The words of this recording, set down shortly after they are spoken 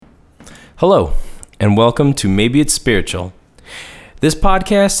Hello, and welcome to Maybe It's Spiritual. This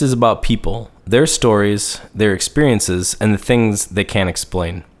podcast is about people, their stories, their experiences, and the things they can't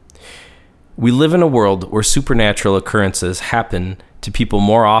explain. We live in a world where supernatural occurrences happen to people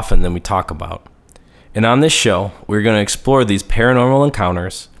more often than we talk about. And on this show, we're going to explore these paranormal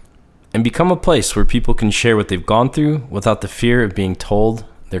encounters and become a place where people can share what they've gone through without the fear of being told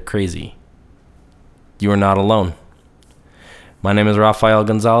they're crazy. You are not alone. My name is Rafael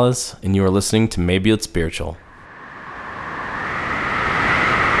Gonzalez, and you are listening to Maybe It's Spiritual.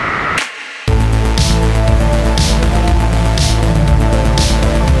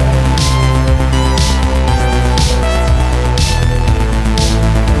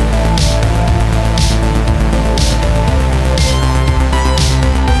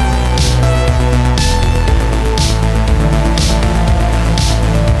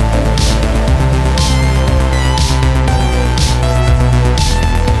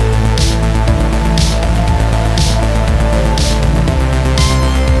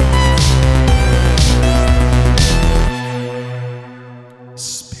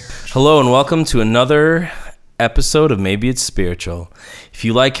 Hello and welcome to another episode of Maybe It's Spiritual. If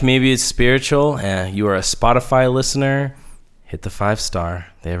you like Maybe It's Spiritual and you are a Spotify listener, hit the 5-star.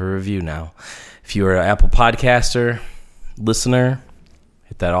 They have a review now. If you are an Apple Podcaster listener,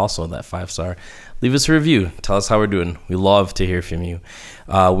 hit that 5-star. Leave us a review. Tell us how we're doing. We love to hear from you.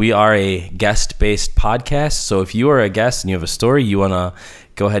 We are a guest-based podcast, so if you are a guest and you have a story, you want to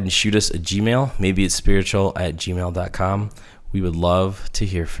go ahead and shoot us a Gmail, maybeitspiritual@gmail.com. We would love to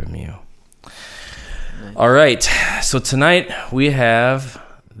hear from you. Nice. All right. So tonight we have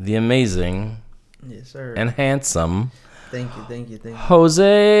the amazing and handsome Thank you. Jose.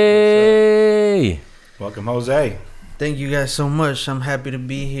 Welcome, Jose. Thank you guys so much. I'm happy to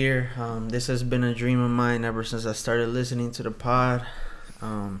be here. This has been a dream of mine ever since I started listening to the pod.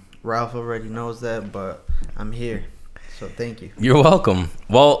 Ralph already knows that, but I'm here. So thank you. You're welcome.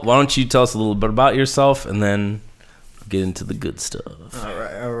 Well, why don't you tell us a little bit about yourself and then get into the good stuff.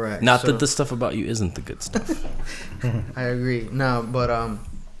 All right. Not that the stuff about you isn't the good stuff. I agree. No, but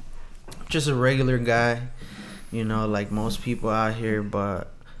just a regular guy, like most people out here,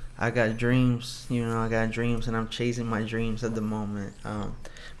 but I got dreams, and I'm chasing my dreams at the moment.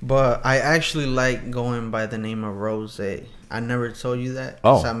 But I actually like going by the name of Rose. I never told you that.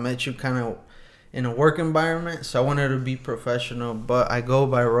 Oh. So I met you kind of in a work environment, so I wanted to be professional, but I go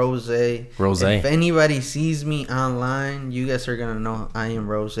by Rose. If anybody sees me online, you guys are gonna know I am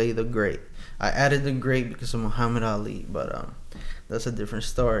Rose the Great. I added the Great because of Muhammad Ali, but that's a different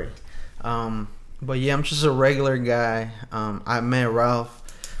story. But yeah, I'm just a regular guy. I met Ralph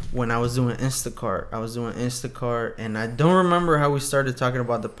when I was doing Instacart. And I don't remember how we started talking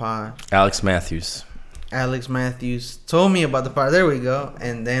about the pod. Alex Matthews told me about the pod. There we go.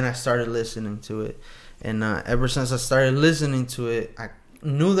 And then I started listening to it. And ever since I started listening to it, I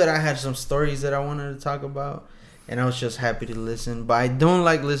knew that I had some stories that I wanted to talk about. And I was just happy to listen. But I don't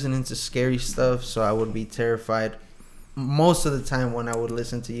like listening to scary stuff, so I would be terrified most of the time when I would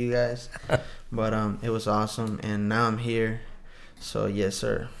listen to you guys. But it was awesome. And now I'm here. So, yes,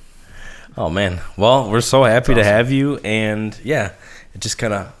 sir. Oh, man. Well, we're so happy to have you. And, yeah, it just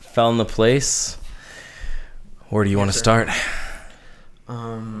kind of fell into place. Where do you want to start?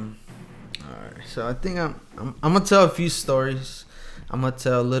 All right. So I think I'm gonna tell a few stories. I'm gonna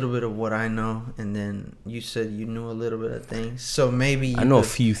tell a little bit of what I know, and then you said you knew a little bit of things. So maybe I know a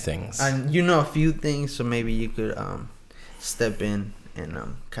few things. You know a few things, so maybe you could step in and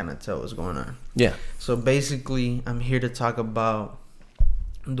kind of tell what's going on. Yeah. So basically, I'm here to talk about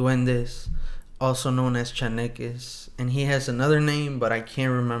duendes, also known as Chaneques, and he has another name, but I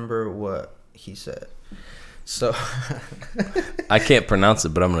can't remember what he said. So I can't pronounce it,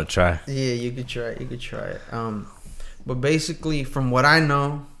 but I'm gonna try. Yeah, you could try it. But basically, from what I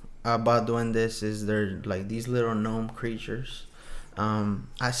know about duendes, is they're like these little gnome creatures.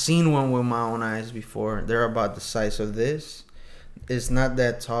 I seen one with my own eyes before. They're about the size of this. It's not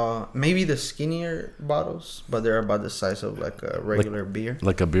that tall. Maybe the skinnier bottles, but they're about the size of like a regular beer.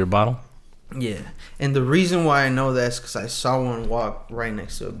 Like a beer bottle? Yeah. And the reason why I know that is because I saw one walk right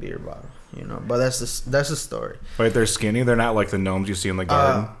next to a beer bottle. But that's the story. Wait, they're skinny? They're not like the gnomes you see in the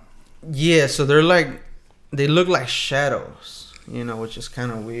garden? Yeah, so they look like shadows, which is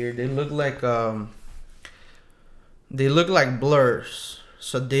kind of weird. They look like blurs.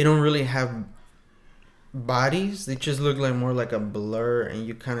 So they don't really have bodies. They just look like more like a blur, and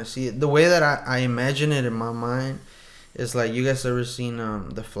you kind of see it. The way that I imagine it in my mind is like, you guys ever seen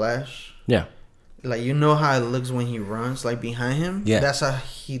The Flash? Yeah. Like, you know how it looks when he runs, like behind him? Yeah. That's how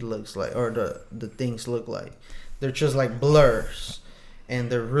he looks like, or the things look like. They're just like blurs.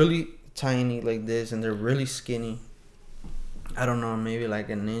 And they're really tiny like this, and they're really skinny. I don't know, maybe like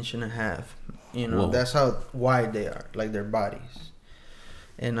an inch and a half. You know, Whoa. that's how wide they are, like their bodies.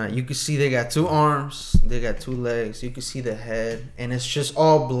 And you can see they got 2 arms, they got 2 legs. You can see the head, and it's just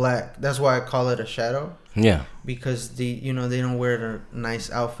all black. That's why I call it a shadow. Yeah. Because they don't wear their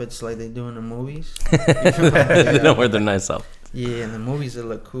nice outfits like they do in the movies. They don't wear their nice outfits. Yeah, in the movies they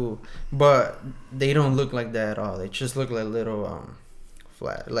look cool, but they don't look like that at all. They just look like little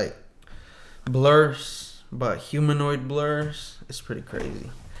flat, like blurs, but humanoid blurs. It's pretty crazy.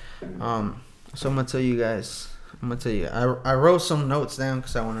 So I'm gonna tell you guys. I wrote some notes down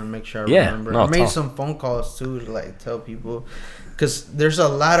because I want to make sure I remember. I made some phone calls too to like tell people, because there's a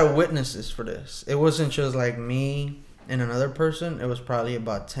lot of witnesses for this. It wasn't just like me and another person. It was probably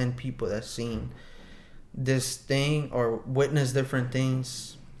about 10 people that seen this thing or witnessed different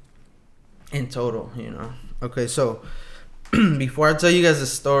things in total. You know. Okay, so before I tell you guys the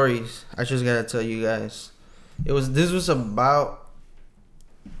stories, I just gotta tell you guys, this was about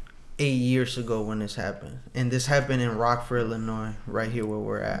 8 years ago when this happened, and this happened in Rockford, Illinois, right here where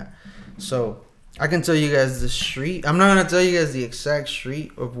we're at. So I can tell you guys the street. I'm not gonna tell you guys the exact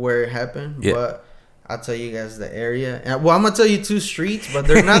street of where it happened, but I'll tell you guys the area. And, well, I'm gonna tell you 2 streets, but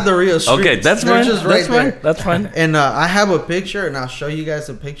they're not the real streets. Okay, that's they're fine. Just that's right fine. That's fine. And I have a picture, and I'll show you guys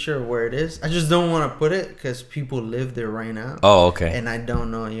a picture of where it is. I just don't want to put it because people live there right now. Oh, okay. And I don't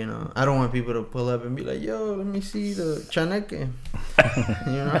know, I don't want people to pull up and be like, "Yo, let me see the Chaneques,"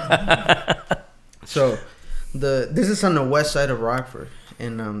 So, this is on the west side of Rockford,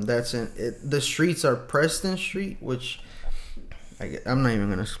 and that's the streets are Preston Street, which I'm not even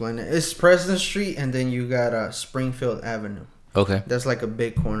gonna explain it. It's Preston Street, and then you got Springfield Avenue. Okay. That's like a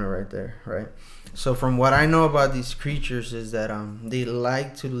big corner right there, right? So from what I know about these creatures is that they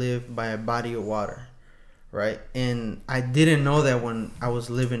like to live by a body of water, right? And I didn't know that when I was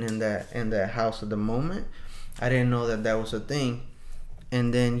living in that house at the moment. I didn't know that was a thing.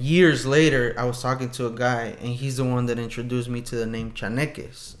 And then years later, I was talking to a guy, and he's the one that introduced me to the name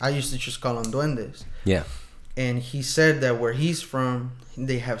Chaneques. I used to just call them duendes. Yeah. And he said that where he's from,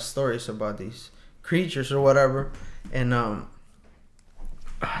 they have stories about these creatures or whatever. And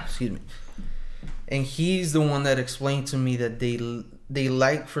excuse me. And he's the one that explained to me that they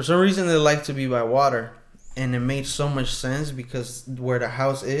like, for some reason, they like to be by water. And it made so much sense because where the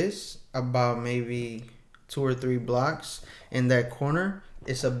house is, about maybe 2 or 3 blocks in that corner,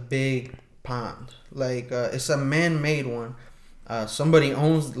 it's a big pond. Like it's a man-made one. Somebody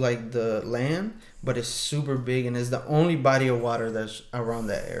owns like the land, but it's super big, and it's the only body of water that's around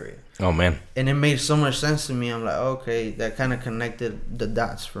that area. Oh man. And it made so much sense to me. I'm like, okay, that kind of connected the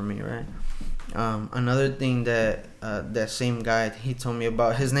dots for me, right? Another thing that that same guy, he told me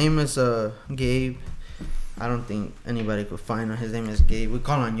about, his name is Gabe. I don't think anybody could find him. His name is Gabe. We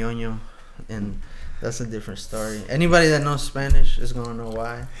call him Ñoño, and that's a different story. Anybody that knows Spanish is gonna know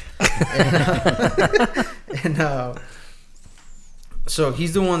why. So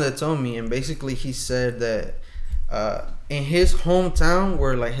he's the one that told me, and basically he said that in his hometown,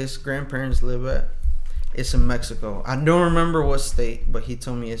 where like his grandparents live at, it's in Mexico. I don't remember what state, but he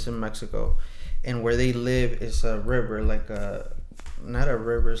told me it's in Mexico, and where they live is a river, like not a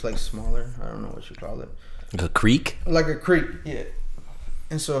river, it's like smaller. I don't know what you call it. Like a creek? Like a creek, yeah.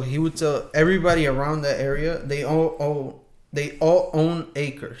 And so he would tell everybody around that area, they all own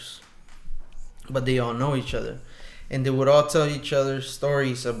acres, but they all know each other. And they would all tell each other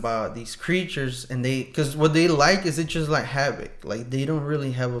stories about these creatures, and because what they like is they just like havoc. Like they don't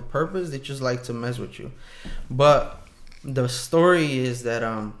really have a purpose. They just like to mess with you. But the story is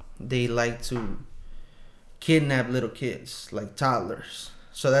that they like to kidnap little kids, like toddlers.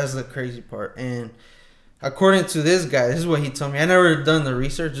 So that's the crazy part. And according to this guy, this is what he told me. I never done the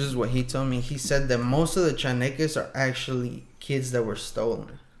research. This is what he told me. He said that most of the Chaneques are actually kids that were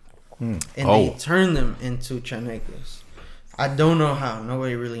stolen. And they turn them into Chaneques. I don't know how.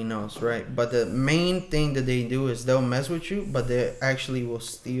 Nobody really knows, right? But the main thing that they do is they'll mess with you, but they actually will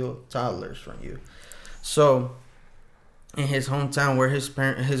steal toddlers from you. So in his hometown where his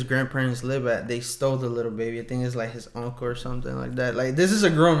grandparents live at, they stole the little baby. I think it's like his uncle or something like that. Like this is a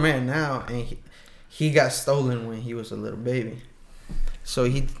grown man now, and he got stolen when he was a little baby. So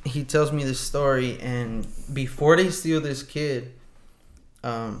he tells me this story, and before they steal this kid,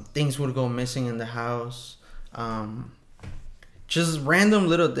 things would go missing in the house. Just random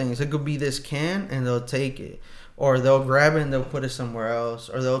little things. It could be this can, and they'll take it, or they'll grab it and they'll put it somewhere else,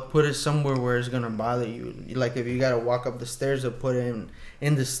 or they'll put it somewhere where it's gonna bother you. Like if you gotta walk up the stairs, they'll put it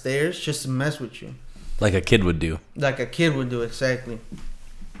in the stairs just to mess with you. Like a kid would do. Like a kid would do, exactly.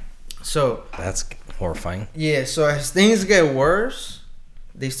 So that's horrifying. Yeah. So as things get worse,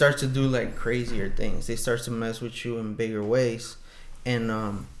 they start to do like crazier things. They start to mess with you in bigger ways,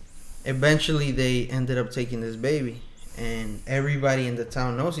 and eventually they ended up taking this baby. And everybody in the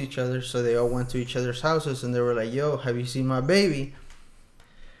town knows each other, so they all went to each other's houses and they were like, "Yo, have you seen my baby?"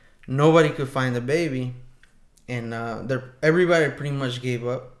 Nobody could find the baby, and everybody pretty much gave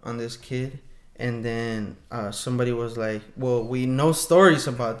up on this kid. And then somebody was like, "Well, we know stories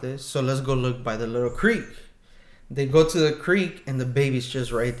about this, so let's go look by the little creek." They go to the creek, and the baby's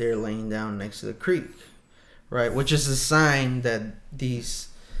just right there laying down next to the creek, right? Which is a sign that these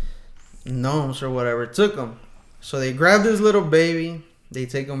gnomes or whatever took him. So they grab this little baby, they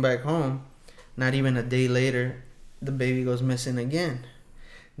take him back home. Not even a day later, the baby goes missing again.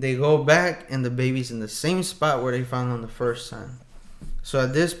 They go back, and the baby's in the same spot where they found him the first time. So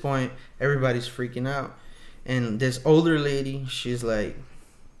at this point, everybody's freaking out. And this older lady, she's like,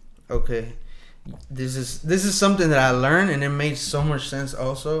 "Okay, this is something that I learned, and it made so much sense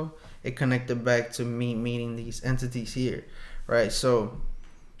also. It connected back to me meeting these entities here, right?" So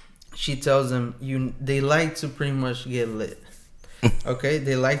she tells them, they like to pretty much get lit. Okay?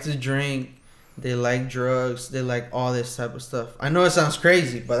 They like to drink. They like drugs. They like all this type of stuff. I know it sounds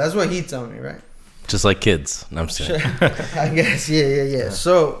crazy, but that's what he told me, right? Just like kids. No, I'm just kidding. I guess, yeah.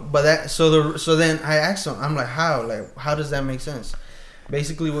 So then I asked him, I'm like, how? Like, how does that make sense?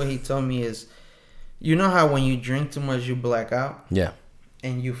 Basically, what he told me is, you know how when you drink too much, you black out? Yeah.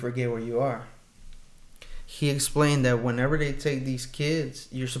 And you forget where you are. He explained that whenever they take these kids,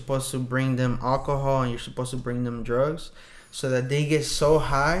 you're supposed to bring them alcohol and you're supposed to bring them drugs so that they get so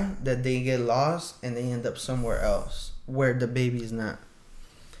high that they get lost and they end up somewhere else where the baby's not.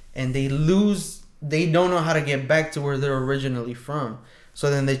 And they don't know how to get back to where they're originally from.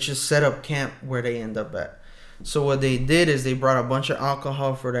 So then they just set up camp where they end up at. So what they did is they brought a bunch of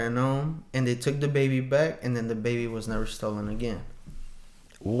alcohol for that gnome and they took the baby back, and then the baby was never stolen again.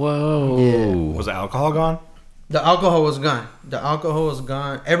 Whoa. Yeah. Was the alcohol gone? The alcohol was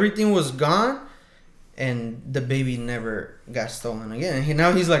gone. Everything was gone, and the baby never got stolen again. And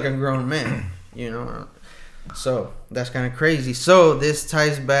now he's like a grown man, you know. So that's kind of crazy. So this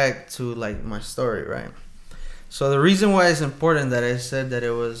ties back to like my story, right? So the reason why it's important that I said that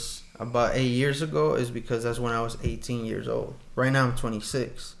it was about 8 years ago is because that's when I was 18 years old. Right now I'm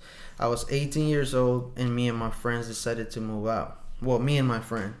 26. I was 18 years old, and me and my friends decided to move out. Well, me and my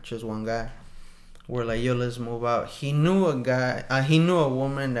friend, just one guy, we're like, "Yo, let's move out." He knew a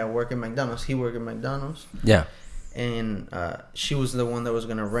woman that worked at McDonald's. He worked at McDonald's. Yeah. And she was the one that was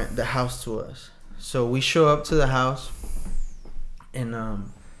gonna rent the house to us. So we show up to the house, and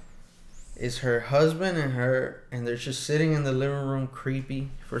it's her husband and her, and they're just sitting in the living room,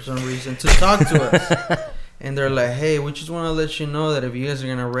 creepy for some reason, to talk to us. And they're like, "Hey, we just want to let you know that if you guys are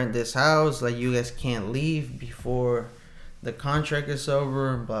gonna rent this house, like, you guys can't leave before the contract is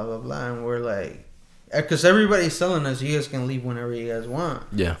over," and blah blah blah. And we're like, because everybody's telling us you guys can leave whenever you guys want.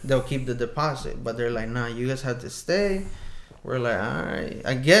 Yeah. They'll keep the deposit, but they're like, "Nah, you guys have to stay." We're like, "All right,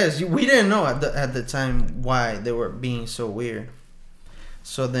 I guess." We didn't know at the time why they were being so weird.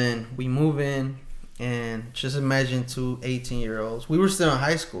 So then we move in, and just imagine two 18-year-olds. We were still in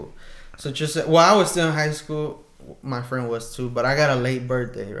high school. So I was still in high school. My friend was too, but I got a late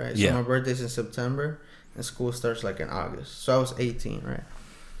birthday, right? So my birthday's in September, and school starts like in August. So I was 18, right?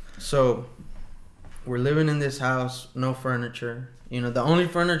 So we're living in this house, no furniture. You know, the only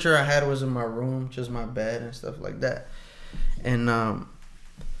furniture I had was in my room, just my bed and stuff like that. And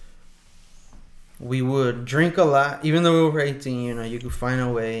we would drink a lot. Even though we were 18, you know, you could find a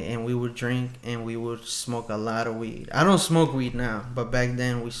way. And we would drink, and we would smoke a lot of weed. I don't smoke weed now, but back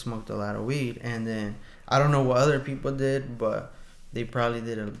then we smoked a lot of weed. And then I don't know what other people did, but they probably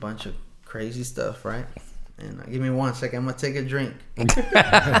did a bunch of crazy stuff, right? And give me 1 second. I'm going to take a drink.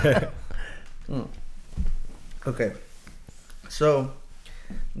 Okay. So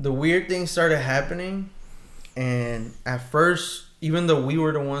the weird things started happening. And at first, even though we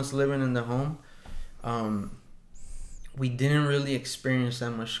were the ones living in the home, we didn't really experience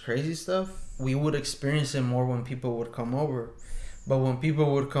that much crazy stuff. We would experience it more when people would come over. But when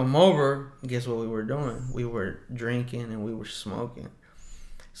people would come over, guess what we were doing? We were drinking and we were smoking.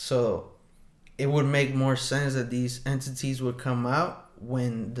 So it would make more sense that these entities would come out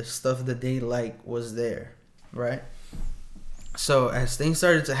when the stuff that they like was there, right? So as things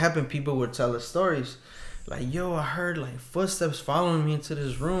started to happen, people would tell us stories like, "Yo, I heard like footsteps following me into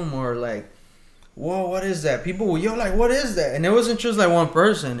this room," or like, "Whoa, what is that?" People would, "Yo, like, what is that?" And it wasn't just like one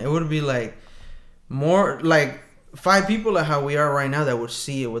person. It would be like more like 5 people like how we are right now that would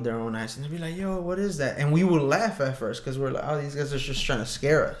see it with their own eyes, and they'd be like, "Yo, what is that?" And we would laugh at first because we're like, "Oh, these guys are just trying to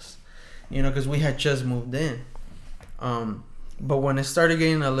scare us," you know, because we had just moved in. But when it started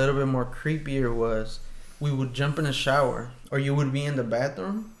getting a little bit more creepier was we would jump in the shower or you would be in the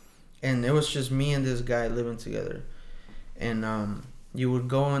bathroom and it was just me and this guy living together. And you would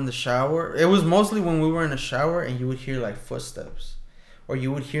go in the shower. It was mostly when we were in the shower and you would hear like footsteps. Or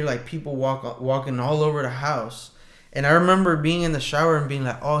you would hear like people walking all over the house. And I remember being in the shower and being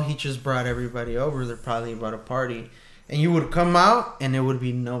like, oh, he just brought everybody over. They're probably about a party. And you would come out and it would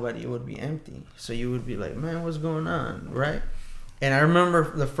be nobody. It would be empty. So you would be like, man, what's going on? Right? And I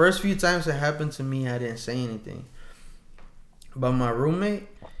remember the first few times it happened to me, I didn't say anything. But my roommate,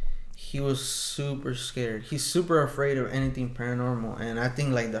 he was super scared. He's super afraid of anything paranormal. And I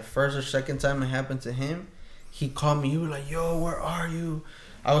think like the first or second time it happened to him, he called me. He was like, yo, where are you?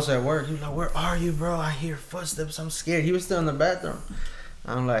 I was at work. He was like, where are you, bro? I hear footsteps. I'm scared. He was still in the bathroom.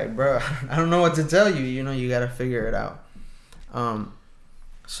 I'm like, bro, I don't know what to tell you. You know, you got to figure it out.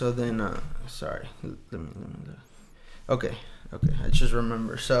 So then, sorry. Let me Okay. I just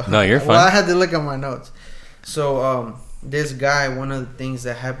remember. So no, you're fine. Well, I had to look at my notes. So, this guy, one of the things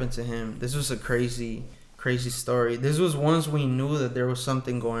that happened to him, this was a crazy story. This was once we knew that there was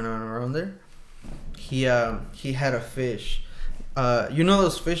something going on around there. He had a fish. You know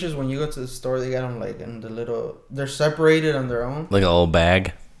those fishes when you go to the store, they got them like in the little, they're separated on their own, like a little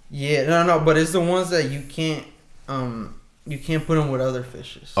bag. Yeah, no, but it's the ones that you can't put them with other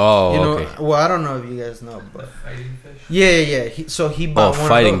fishes. Oh, you know, okay. Well, I don't know if you guys know, but fighting fish. Yeah. He bought one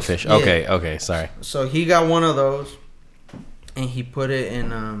fighting of those. fish. Yeah. Okay, sorry. So he got one of those, and he put it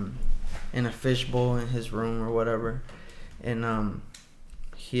in a fish bowl in his room or whatever, and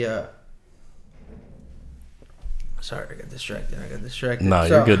he Sorry, I got distracted. No,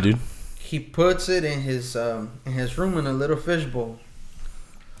 you're good, dude. He puts it in his room in a little fish bowl,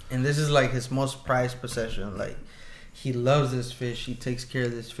 and this is like his most prized possession. Like, he loves this fish. He takes care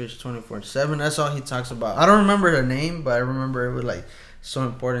of this fish 24/7. That's all he talks about. I don't remember the name, but I remember it was like so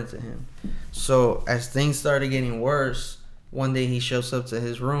important to him. So as things started getting worse, one day he shows up to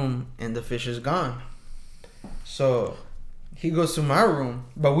his room and the fish is gone. So he goes to my room,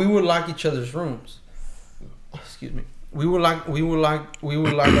 but we would lock each other's rooms. Excuse me. We would lock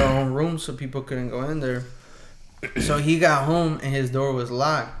our own rooms so people couldn't go in there. So he got home and his door was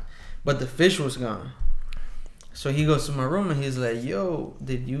locked, but the fish was gone. So he goes to my room and he's like, "Yo,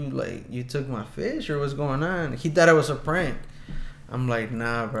 did you took my fish or what's going on?" He thought it was a prank. I'm like,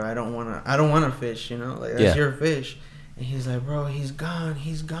 "Nah, bro, I don't want a fish, you know? Like, that's your fish." And he's like, "Bro, he's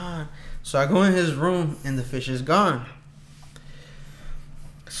gone. So I go in his room and the fish is gone.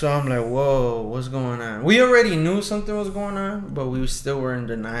 So I'm like, whoa, what's going on? We already knew something was going on, but we still were in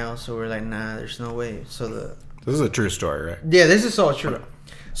denial. So we're like, nah, there's no way. So this is a true story, right? Yeah, this is all true.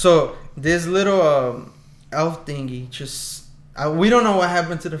 So this little elf thingy we don't know what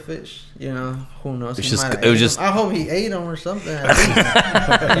happened to the fish. You know, who knows? I hope he ate them or something. At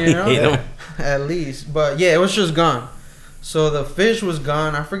least, you know, ate them. At least. But yeah, it was just gone. So the fish was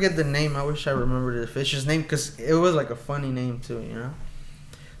gone. I forget the name. I wish I remembered the fish's name because it was like a funny name too. You know.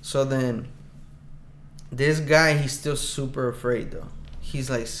 So then, this guy, he's still super afraid though. He's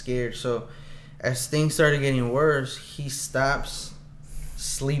like scared. So, as things started getting worse, he stops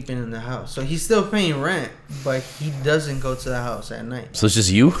sleeping in the house. So he's still paying rent, but he doesn't go to the house at night. So it's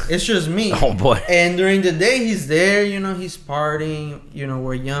just you? It's just me. Oh boy. And during the day, he's there. You know, he's partying. You know,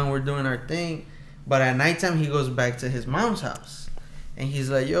 we're young, we're doing our thing. But at nighttime, he goes back to his mom's house, and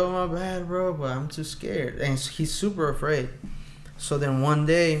he's like, "Yo, my bad, bro, but I'm too scared." And he's super afraid. So then one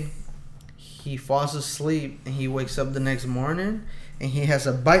day, he falls asleep and he wakes up the next morning and he has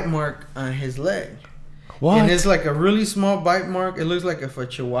a bite mark on his leg. What? And it's like a really small bite mark. It looks like if a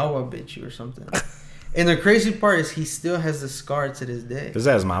chihuahua bit you or something. And the crazy part is he still has the scar to this day. Is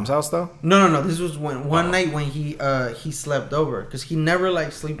that his mom's house though? No. This was one night when he slept over because he never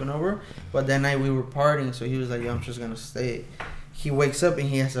liked sleeping over. But that night we were partying, so he was like, "Yo, I'm just gonna stay." He wakes up and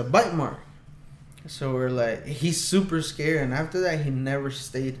he has a bite mark. So we're like, he's super scared, and after that, he never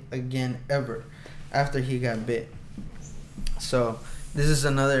stayed again ever. After he got bit. So this is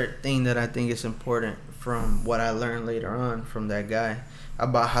another thing that I think is important from what I learned later on from that guy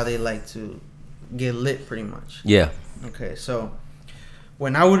about how they like to get lit, pretty much. Yeah. Okay, so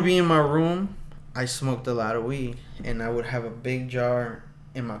when I would be in my room, I smoked a lot of weed, and I would have a big jar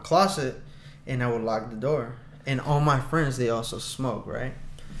in my closet, and I would lock the door. And all my friends, they also smoke, right?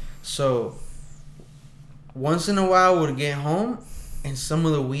 So once in a while, I would get home, and some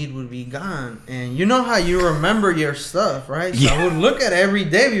of the weed would be gone. And you know how you remember your stuff, right? So I would look at it every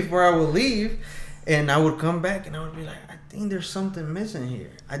day before I would leave, and I would come back, and I would be like, I think there's something missing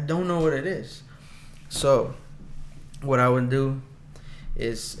here. I don't know what it is. So what I would do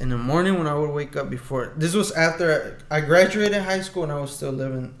is in the morning when I would wake up before. This was after I graduated high school and I was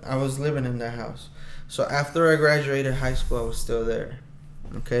living in that house. So after I graduated high school, I was still there.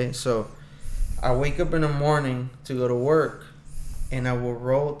 Okay, so I wake up in the morning to go to work, and I will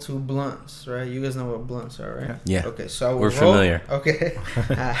roll 2 blunts. Right, you guys know what blunts are, right? Yeah. Okay, so I will We're familiar. Okay.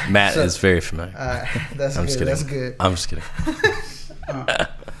 Matt is very familiar. That's I'm good. just kidding. That's good. I'm just kidding.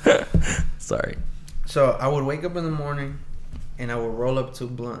 Sorry. So I would wake up in the morning, and I would roll up 2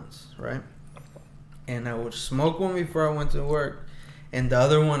 blunts, right? And I would smoke one before I went to work, and the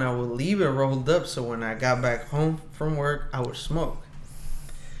other one I would leave it rolled up, so when I got back home from work, I would smoke.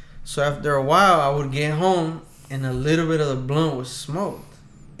 So after a while, I would get home, and a little bit of the blunt was smoked,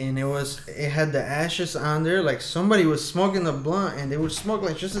 and it had the ashes on there, like somebody was smoking the blunt, and they would smoke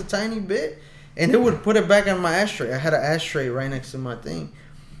like just a tiny bit, and they would put it back on my ashtray. I had an ashtray right next to my thing,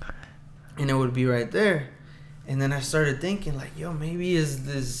 and it would be right there. And then I started thinking, like, yo, maybe it's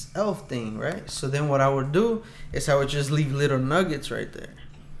this elf thing, right? So then what I would do is I would just leave little nuggets right there,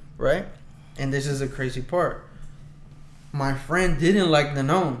 right? And this is the crazy part. My friend didn't like the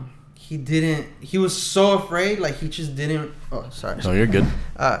gnome. He was so afraid, like, he just didn't. Oh, sorry. No, you're good.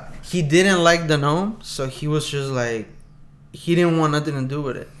 He didn't like the gnome, so he was just like, he didn't want nothing to do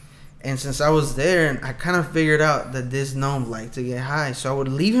with it. And since I was there, and I kind of figured out that this gnome liked to get high, so I would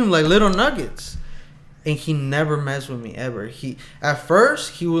leave him like little nuggets. And he never messed with me ever. At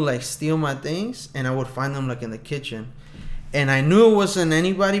first he would like steal my things, and I would find them like in the kitchen. And I knew it wasn't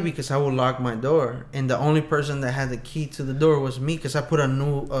anybody because I would lock my door, and the only person that had the key to the door was me because I put a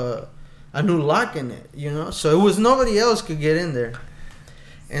new lock in it, you know. So it was nobody else could get in there.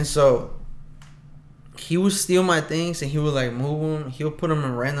 And so he would steal my things, and he would like move them. He would put them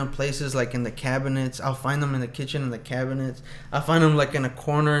in random places, like in the cabinets. I'll find them in the kitchen, in the cabinets. I'll find them like in a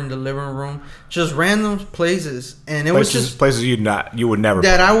corner in the living room, just random places. And it was just places you would never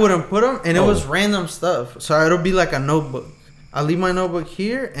that I wouldn't put them, and it was random stuff. So it'll be like a notebook. I'll leave my notebook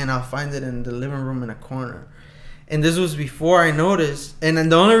here, and I'll find it in the living room in a corner. And this was before I noticed. And then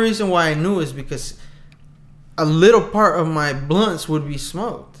the only reason why I knew is because a little part of my blunts would be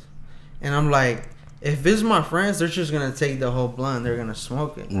smoked, and I'm like, if it's my friends, they're just going to take the whole blunt. They're going to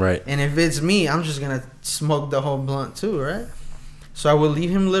smoke it. Right. And if it's me, I'm just going to smoke the whole blunt too, right? So I would leave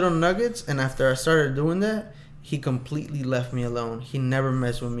him little nuggets. And after I started doing that, he completely left me alone. He never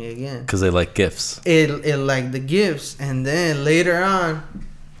messed with me again. Because they like gifts. It liked the gifts. And then later on,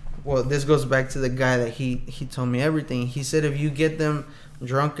 well, this goes back to the guy that he told me everything. He said if you get them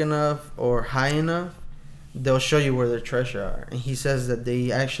drunk enough or high enough, they'll show you where their treasure are. And he says that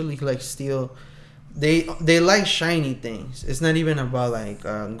they actually like steal... They like shiny things. It's not even about like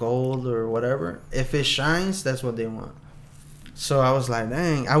gold or whatever. If it shines, that's what they want. So I was like,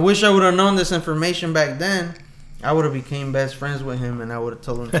 dang, I wish I would have known this information back then. I would have became best friends with him, and I would have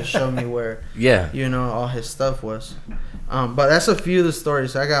told him to show me where you know, all his stuff was. But that's a few of the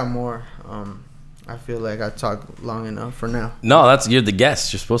stories. I got more. I feel like I talked long enough for now. No, you're the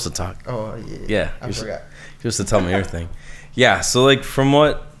guest. You're supposed to talk. Oh Yeah. I forgot. You're supposed to tell me everything. Yeah. So like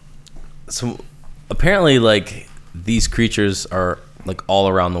apparently, like, these creatures are, like, all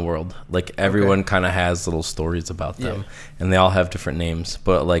around the world. Like, everyone kind of has little stories about them. And they all have different names.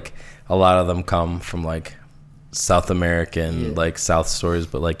 But, like, a lot of them come from, like, South American, like, South stories.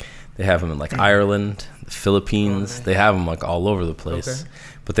 But, like, they have them in, like, Ireland, the Philippines. They have them, like, all over the place.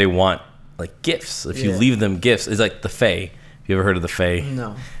 But they want, like, gifts. If you leave them gifts, it's like the Fae. Have you ever heard of the Fae?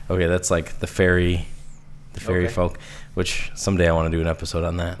 No. Okay, that's, like, the fairy folk. Which someday I want to do an episode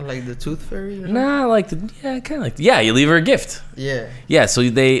on that. Like the tooth fairy? Nah, kind of like... Yeah, you leave her a gift. Yeah. Yeah, so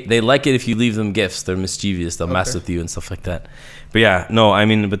they like it if you leave them gifts. They're mischievous. They'll mess with you and stuff like that. But yeah, no, I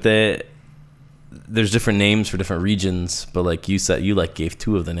mean, but there's different names for different regions. But like you said, you like gave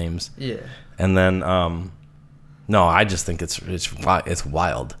 2 of the names. Yeah. And then, no, I just think it's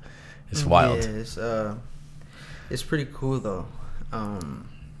wild. It's wild. Yeah, it's pretty cool though.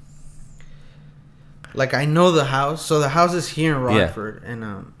 Like, I know the house. So the house is here in Rockford. Yeah.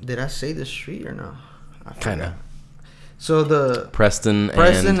 And did I say the street or no? Kind of. So the Preston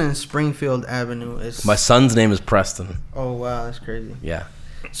and Springfield Avenue is... My son's name is Preston. Oh, wow. That's crazy. Yeah.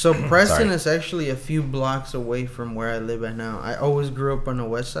 So Preston is actually a few blocks away from where I live at now. I always grew up on the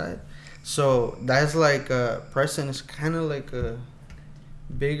west side. So that's like... Preston is kind of like a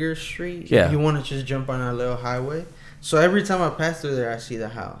bigger street. Yeah. If you want to just jump on a little highway. So every time I pass through there, I see the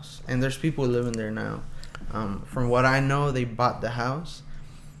house. And there's people living there now. From what I know, they bought the house.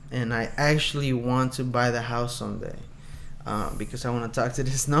 And I actually want to buy the house someday. Because I want to talk to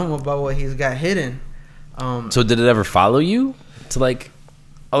this gnome about what he's got hidden. So did it ever follow you to, like,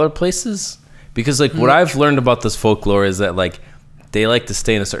 other places? Because, like, what I've learned about this folklore is that, like, they like to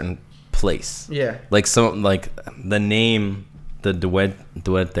stay in a certain place. Yeah. Like the name, the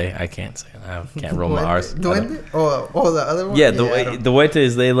duende. I can't say it. I can't roll my R's. Duende? Oh, the other one? Yeah, the duende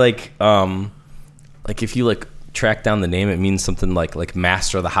is they like if you like track down the name, it means something like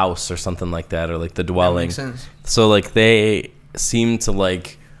master of the house or something like that, or like the dwelling. That makes sense. So like they seem to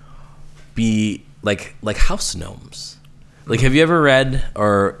like be like house gnomes. Like, have you ever read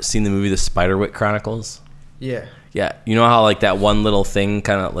or seen the movie The Spiderwick Chronicles? Yeah. Yeah, you know how like that one little thing,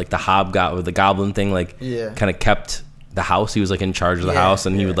 kind of like the with the goblin thing, like kind of kept the house. He was like in charge of the house,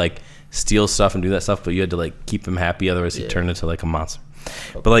 and he would like steal stuff and do that stuff, but you had to like keep him happy, otherwise he turned into like a monster.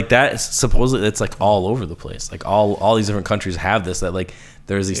 Okay. But like that, supposedly it's like all over the place. Like all these different countries have this. That like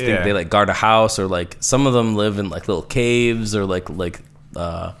there's these things they like guard a house, or like some of them live in like little caves, or like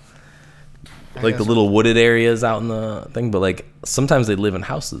the little wooded areas out in the thing. But like sometimes they live in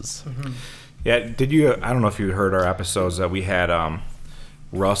houses. Mm-hmm. Yeah, I don't know if you heard our episodes that we had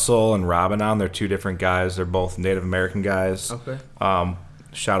Russell and Robin on. They're two different guys. They're both Native American guys. Okay.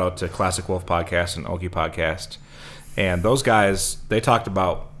 Shout out to Classic Wolf Podcast and Okie Podcast. And those guys, they talked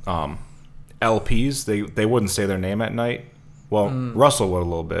about LPs. They wouldn't say their name at night. Well, Russell would a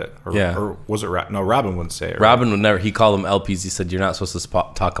little bit. Or was it no, Robin wouldn't say it. Right? Robin would never. He called them LPs. He said, you're not supposed to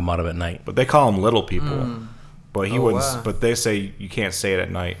talk them out of at night. But they call them little people. But he wouldn't. Wow. But they say you can't say it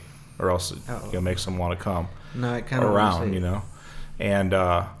at night, or else you'll make someone want to come around, you know. And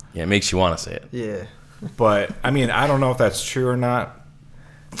it makes you want to say it. Yeah. But I mean, I don't know if that's true or not,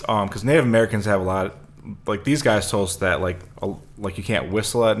 because Native Americans have a lot. Like these guys told us that like you can't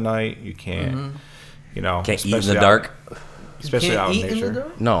whistle at night, you can't, you know, can't eat in the dark, especially out in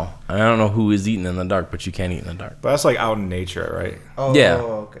nature. No, I don't know who is eating in the dark, but you can't eat in the dark. But that's like out in nature, right? Oh, yeah.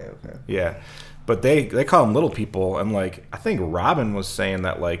 Okay. Yeah. But they call them little people, and like I think Robin was saying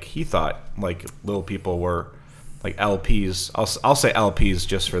that like he thought like little people were like LPs. I'll say LPs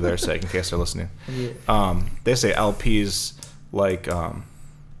just for their sake in case they're listening. Yeah. They say LPs like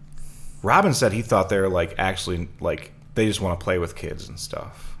Robin said he thought they were like actually like they just want to play with kids and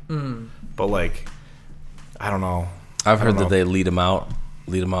stuff. But like I don't know. I've heard that they lead them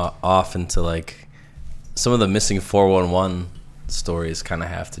off into like some of the missing 411 stories kind of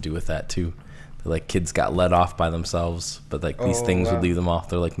have to do with that too. Like kids got let off by themselves, but like these things would leave them off.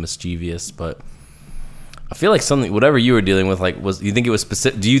 They're like mischievous, but I feel like whatever you were dealing with, like you think it was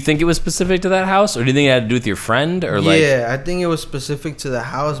specific? Do you think it was specific to that house, or do you think it had to do with your friend, or like? Yeah, I think it was specific to the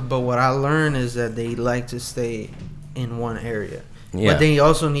house. But what I learned is that they like to stay in one area. Yeah. But they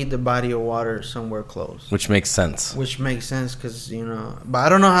also need the body of water somewhere close. Which makes sense. Because, you know, but I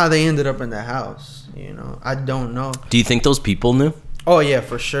don't know how they ended up in the house. You know, I don't know. Do you think those people knew? Oh, yeah,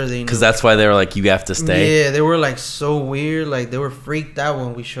 for sure they knew. Because that's why they were like, you have to stay? Yeah, they were like so weird. Like they were freaked out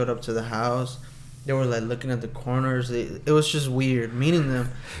when we showed up to the house. They were like looking at the corners. It was just weird meeting them.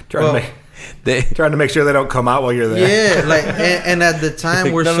 Trying to make sure they don't come out while you're there. Yeah, like and at the time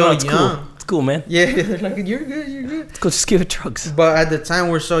like, we're so young. Cool. It's cool, man. Yeah, they're like, you're good. Let's go just give it drugs. But at the time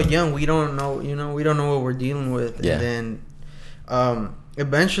we're so young, we don't know, you know, we don't know what we're dealing with. Yeah. And then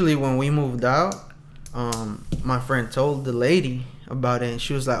eventually when we moved out, my friend told the lady about it, and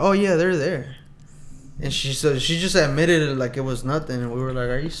she was like, oh yeah, they're there. And she just admitted it like it was nothing, and we were like,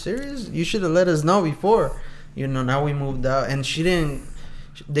 are you serious? You should have let us know before. You know, now we moved out, and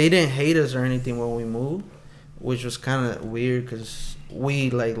they didn't hate us or anything when we moved, which was kind of weird because we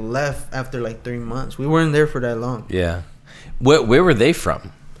like left after like 3 months. We weren't there for that long. Yeah. Where were they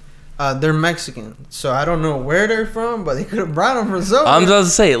from? They're Mexican, so I don't know where they're from, but they could have brought them from somewhere. I'm about to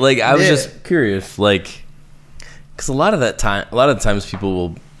say, like, I was just curious, like, because a lot of the times people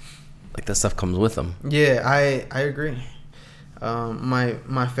will, like, that stuff comes with them. Yeah, I agree.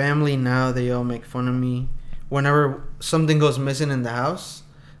 My family now, they all make fun of me whenever something goes missing in the house.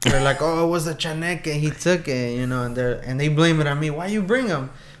 They're like, oh, it was a Chaneque, he took it, you know, and they blame it on me. Why you bring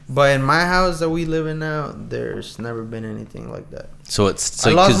him? But in my house that we live in now, there's never been anything like that.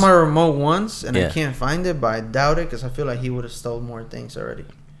 I lost my remote once, and I can't find it, but I doubt it because I feel like he would have stolen more things already.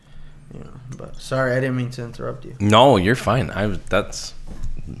 You know, but sorry, I didn't mean to interrupt you. No, you're fine.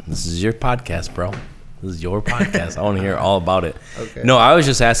 This is your podcast, bro. This is your podcast. I want to hear all about it. Okay. No, I was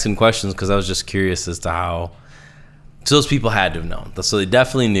just asking questions because I was just curious as to how. So those people had to have known. So they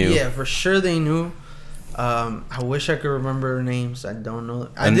definitely knew. Yeah, for sure they knew. I wish I could remember their names. I don't know.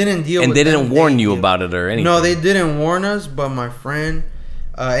 I didn't deal with them. And they didn't warn you about it or anything? No, they didn't warn us, but my friend...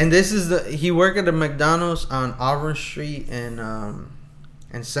 and this is he worked at the McDonald's on Auburn Street and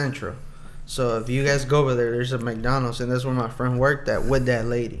Central. So if you guys go over there, there's a McDonald's, and that's where my friend worked at with that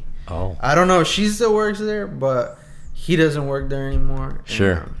lady. Oh. I don't know if she still works there, but he doesn't work there anymore.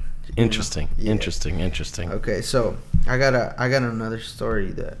 Sure. Interesting. Yeah. Interesting. Okay, so I got another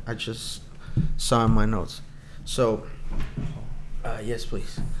story that I just saw in my notes. So, yes,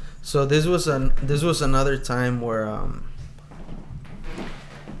 please. So this was another time where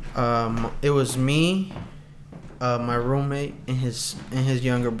it was me, my roommate, and his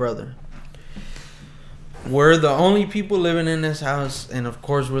younger brother. We're the only people living in this house, and of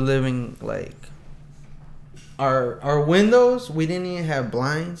course we're living like our windows. We didn't even have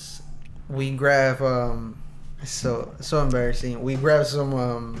blinds. We grab so embarrassing. We grabbed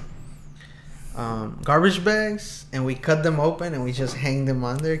some garbage bags and we cut them open and we just hang them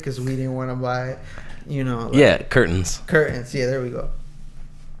on there because we didn't want to buy, curtains. Yeah, there we go.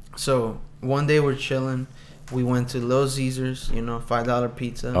 So one day we're chilling. We went to Little Caesars, $5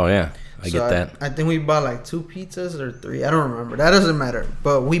 pizza. Oh yeah, I get that. I think we bought like 2 pizzas or 3. I don't remember. That doesn't matter.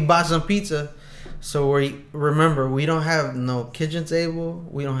 But we bought some pizza. So we don't have no kitchen table.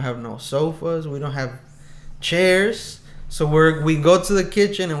 We don't have no sofas. We don't have chairs. So we go to the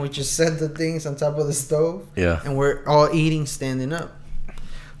kitchen and we just set the things on top of the stove. Yeah. And we're all eating standing up.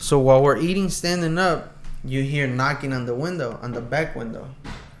 So while we're eating standing up, you hear knocking on the window, on the back window.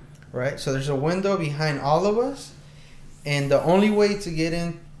 Right? So there's a window behind all of us. And the only way to get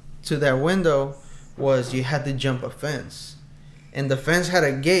into that window was you had to jump a fence. And the fence had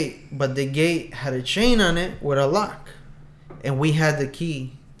a gate, but the gate had a chain on it with a lock. And we had the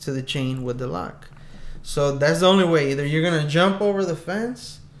key to the chain with the lock. So that's the only way. Either you're going to jump over the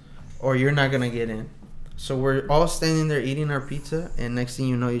fence or you're not going to get in. So we're all standing there eating our pizza. And next thing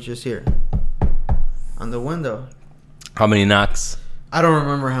you know, you just hear on the window. How many knocks? I don't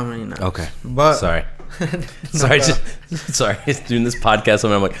remember how many knocks. Okay. But sorry. Sorry. Doing this podcast.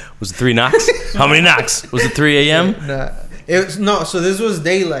 I'm like, was it 3 knocks? How many knocks? Was it 3 a.m.? Nah. So this was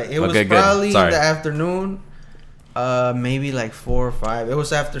daylight. It was probably in the afternoon. Maybe like 4 or 5. It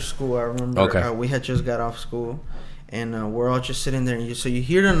was after school. I remember. Okay. We had just got off school, and we're all just sitting there. And so you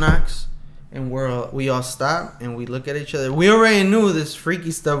hear the knocks, and we all stop and we look at each other. We already knew this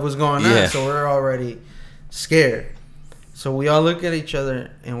freaky stuff was going on, so we're already scared. So we all look at each other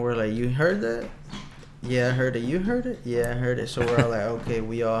and we're like, "You heard that? Yeah, I heard it. You heard it? Yeah, I heard it." So we're all like, "Okay,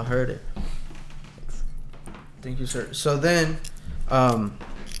 we all heard it." Thank you, sir. So then,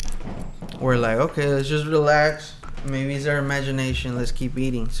 we're like, "Okay, let's just relax. Maybe it's our imagination. Let's keep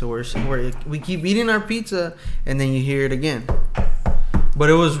eating." So we keep eating our pizza, and then you hear it again. But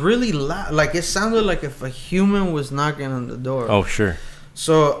it was really loud. Like, it sounded like if a human was knocking on the door. Oh, sure.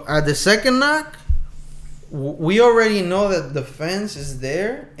 So at the second knock, we already know that the fence is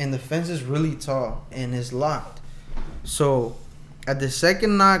there, and the fence is really tall and is locked. So at the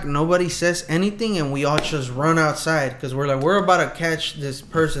second knock, nobody says anything, and we all just run outside because we're about to catch this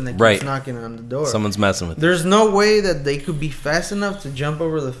person that keeps knocking on the door. Someone's messing with There's no way that they could be fast enough to jump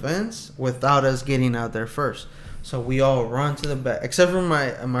over the fence without us getting out there first. So we all run to the back, except for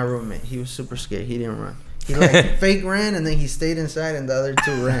my roommate. He was super scared. He didn't run. He fake ran, and then he stayed inside, and the other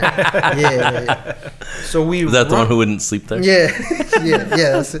 2 ran. Yeah. So we was that the one who wouldn't sleep there? Yeah.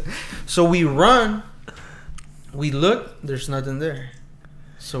 That's it. So we run. We look. There's nothing there.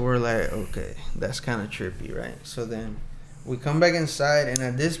 So we're like, okay, that's kind of trippy, right? So then we come back inside, and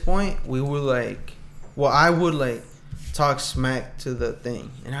at this point, we were like, I would talk smack to the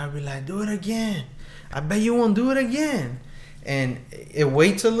thing, and I'd be like, "Do it again. I bet you won't do it again." And it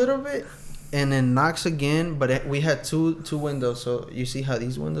waits a little bit. And then knocks again, but we had two windows. So you see how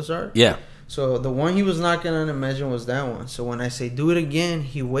these windows are? Yeah. So the one he was knocking on, imagine, was that one. So when I say do it again,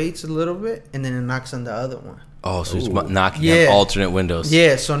 he waits a little bit, and then it knocks on the other one. Oh, so he's knocking on alternate windows.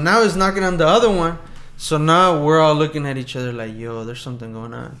 Yeah, so now he's knocking on the other one. So now we're all looking at each other like, yo, there's something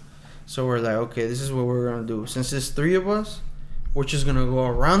going on. So we're like, okay, this is what we're going to do. Since there's 3 of us, we're just going to go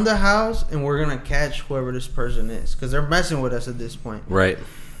around the house, and we're going to catch whoever this person is. Because they're messing with us at this point. Right.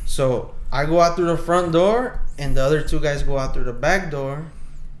 So I go out through the front door, and the other 2 guys go out through the back door,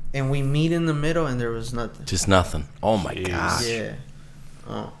 and we meet in the middle, and there was nothing. Just nothing. Oh my gosh. Yeah.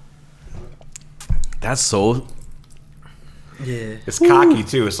 Oh. That's so. Yeah. It's cocky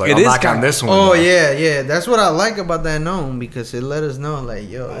too. It's like, I'll knock on this one. Oh yeah. That's what I like about that gnome, because it let us know, like,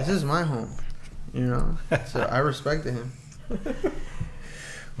 yo, this is my home. So I respected him.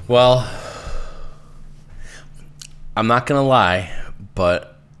 Well, I'm not gonna lie,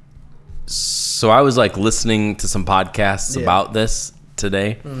 but. So I was listening to some podcasts about this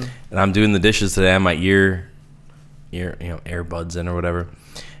today, and I'm doing the dishes today. I have my ear, earbuds in or whatever.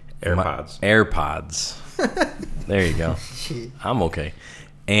 AirPods. There you go. I'm okay.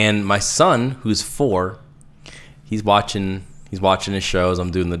 And my son, who's 4, he's watching his shows.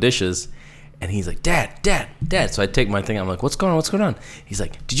 I'm doing the dishes, And he's like, Dad. So I take my thing. I'm like, what's going on? He's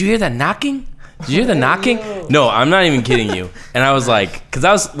like, did you hear that knocking? Did you hear the knocking? No, I'm not even kidding you. And I was like, because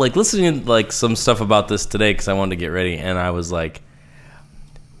I was like listening to like some stuff about this today because I wanted to get ready. And I was like,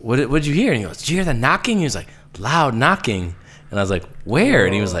 what did you hear? And he goes, did you hear the knocking? He was like, loud knocking. And I was like, where?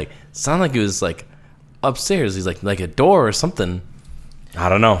 And he was like, sounded like it was like upstairs. He's like a door or something. I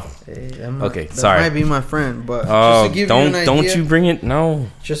don't know. Hey, that might be my friend, but just to give you an idea, don't you bring it? No.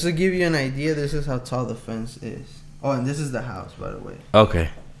 Just to give you an idea, this is how tall the fence is. Oh, and this is the house, by the way. Okay.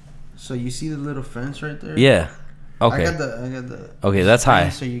 So you see the little fence right there? Yeah. Okay. I got the. Okay, that's high.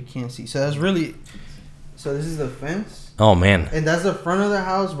 So you can't see. So that's really. So this is the fence. Oh man. And that's the front of the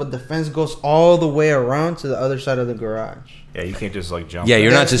house, but the fence goes all the way around to the other side of the garage. Yeah, you can't just like jump. Yeah,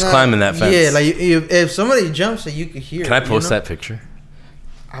 you're not just climbing that fence. Yeah, like if somebody jumps, you could hear. Can I post that picture?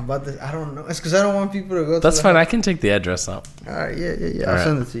 About this, I don't know. It's because I don't want people to go. That's fine. I can take the address out. All right, yeah. I'll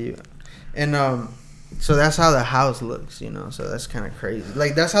send it to you. And so that's how the house looks, you know. So that's kind of crazy.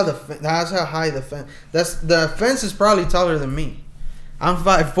 Like that's how high the fence. The fence is probably taller than me. I'm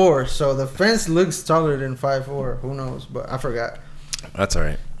 5'4", so the fence looks taller than 5'4". Who knows? But I forgot. That's all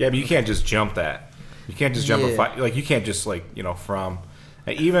right. Yeah, but you can't just jump that. You can't just jump you can't just from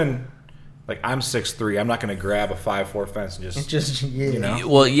even. Like I'm 6'3", I'm not gonna grab a 5'4" fence and just you know.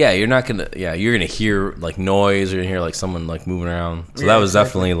 Well, yeah, you're not gonna. Yeah, you're gonna hear like noise. You're gonna hear like someone like moving around. So that was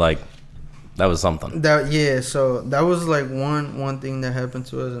definitely like, that was something. So that was like one thing that happened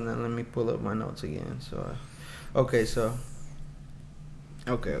to us, and then let me pull up my notes again. So, okay.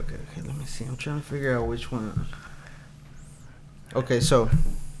 Let me see. I'm trying to figure out which one. Okay, so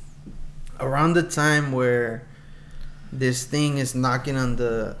around the time where this thing is knocking on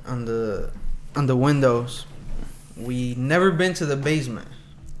the windows, we never been to the basement.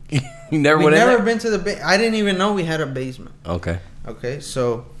 We never been to the basement. I didn't even know we had a basement. Okay,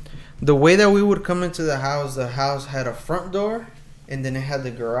 so the way that we would come into the house had a front door, and then it had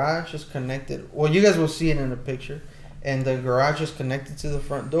the garage just connected. Well, you guys will see it in the picture, and the garage is connected to the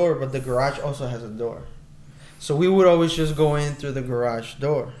front door, but the garage also has a door. So we would always just go in through the garage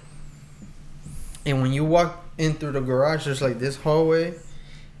door. And when you walk in through the garage, there's like this hallway,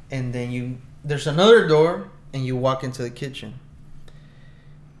 and then there's another door, and you walk into the kitchen.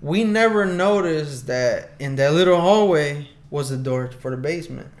 We never noticed that in that little hallway was the door for the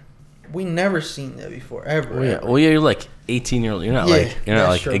basement. We never seen that before, ever. Well, yeah, ever. Well, yeah, you're like 18-year-old. You're not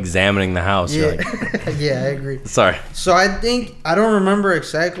like true. Examining the house. Yeah, you're like, yeah, I agree. Sorry. So I don't remember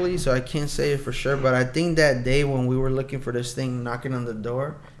exactly, so I can't say it for sure. But I think that day when we were looking for this thing knocking on the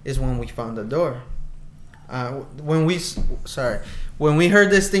door is when we found the door. When we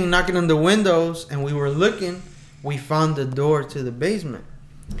heard this thing knocking on the windows and we were looking, we found the door to the basement.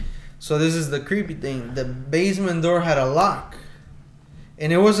 So this is the creepy thing. The basement door had a lock.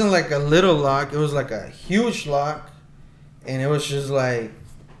 And it wasn't like a little lock. It was like a huge lock. And it was just like,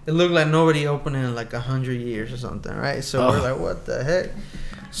 it looked like nobody opened it in like 100 years or something, right? So we're like, what the heck?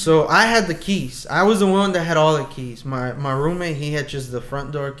 So I had the keys. I was the one that had all the keys. My roommate, he had just the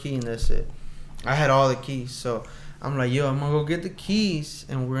front door key and that's it. I had all the keys. So I'm like, I'm going to go get the keys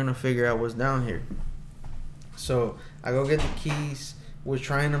and we're going to figure out what's down here. So I go get the keys. We're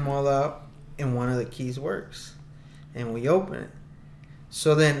trying them all out and one of the keys works. And we open it.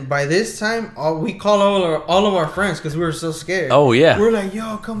 So then by this time, we call all of our friends because we were so scared. Oh, yeah. We're like,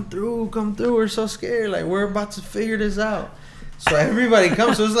 yo, come through. We're so scared. Like, we're about to figure this out. So everybody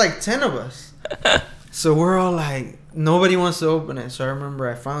comes. So it's like 10 of us. So we're all like, nobody wants to open it. So I remember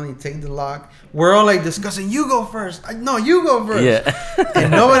I finally take the lock. We're all like discussing, you go first. No, you go first. Yeah.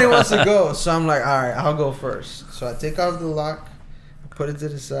 And nobody wants to go. So I'm like, all right, I'll go first. So I take off the lock, put it to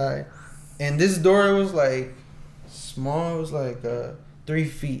the side. And this door was like small. It was like 3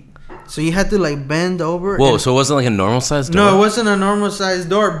 feet. So you had to like bend over. Whoa, so it wasn't like a normal sized door? No, it wasn't a normal sized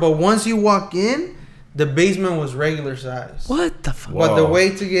door. But once you walk in, the basement was regular size. What the fuck? But the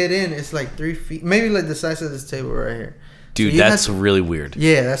way to get in, it's like 3 feet. Maybe like the size of this table right here. Dude, so that's really weird.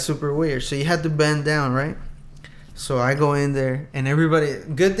 Yeah, that's super weird. So you had to bend down, right? So I go in there, and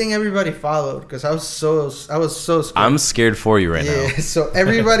good thing everybody followed, because I was so scared. I'm scared for you right now. Yeah, so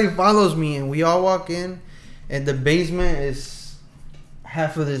everybody follows me, and we all walk in, and the basement is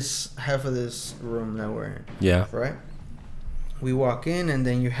half of this room that we're in. Yeah. Right? We walk in, and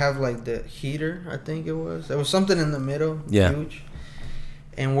then you have like the heater, I think it was. There was something in the middle, yeah, huge.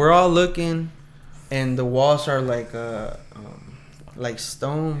 And we're all looking, and the walls are like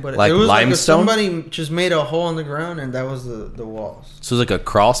stone, but like it was limestone. Like somebody just made a hole in the ground, and that was the walls. So it's like a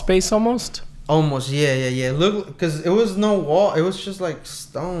crawl space almost. Almost, yeah. Look, because it was no wall. It was just like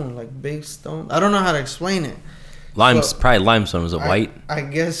stone, like big stone. I don't know how to explain it. Probably limestone. Was it white? I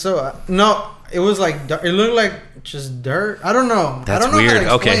guess so. No, it was like it looked like just dirt. I don't know. That's I don't know weird.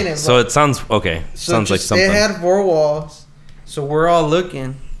 How to explain Okay, it, so it sounds okay. So sounds like something. It had 4 walls, so we're all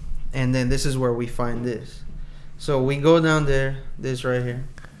looking, and then this is where we find this. So we go down there. This right here.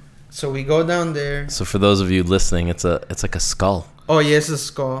 So we go down there. So for those of you listening, it's like a skull. Oh yeah, it's a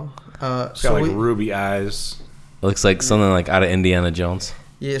skull. It's got like ruby eyes. It looks like something like out of Indiana Jones.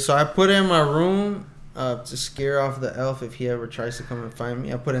 Yeah, so I put it in my room to scare off the elf if he ever tries to come and find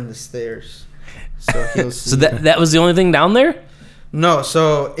me. I put it in the stairs, so he'll see. So that was the only thing down there? No,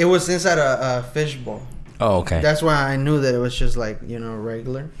 so it was inside a fishbowl. Oh, okay. That's why I knew that it was just like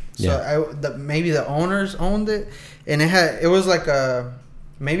regular. So Yeah. Maybe the owners owned it, and it was like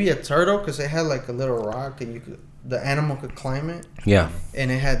maybe a turtle because it had like a little rock and the animal could climb it. Yeah. And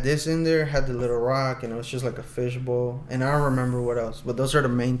it had this in there, had the little rock, and it was just like a fishbowl. And I don't remember what else, but those are the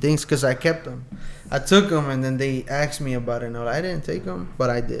main things because I kept them. I took them, and then they asked me about it. And I didn't take them, but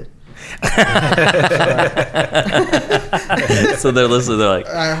I did. So they're listening. They're like,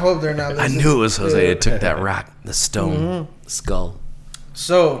 I hope they're not listening. I knew it was Jose. It took that rock, the stone, the skull.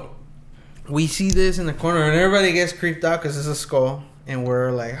 So we see this in the corner, and everybody gets creeped out because it's a skull. And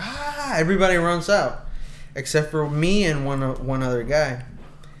we're like, everybody runs out. Except for me and one other guy.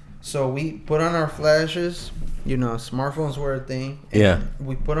 So we put on our flashes. Smartphones were a thing. Yeah.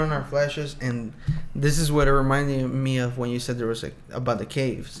 We put on our flashes, and this is what it reminded me of when you said there was about the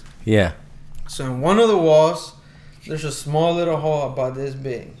caves. Yeah. So in one of the walls, there's a small little hole about this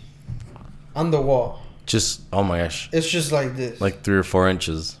big on the wall. Just, oh my gosh. It's just like this. Like 3 or 4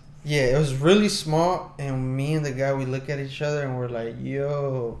 inches. Yeah, it was really small, and me and the guy, we look at each other, and we're like,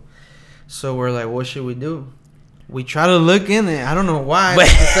 yo. So we're like, what should we do? We try to look in it. I don't know why. I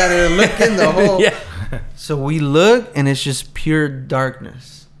decided to look in the hole. Yeah. So we look, and it's just pure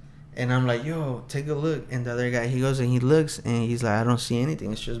darkness. And I'm like, yo, take a look. And the other guy, he goes and he looks, and he's like, I don't see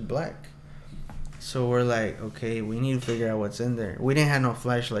anything. It's just black. So we're like, okay, we need to figure out what's in there. We didn't have no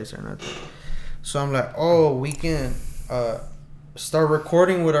flashlights or nothing. So I'm like, we can start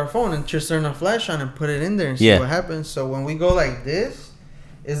recording with our phone and just turn a flash on and put it in there and see what happens. So when we go like this,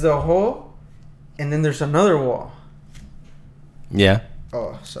 is the hole, and then there's another wall. Yeah.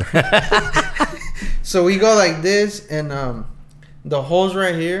 Oh, sorry. So we go like this, and the hole's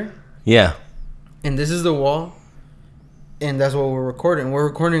right here. Yeah. And this is the wall, and that's what we're recording. We're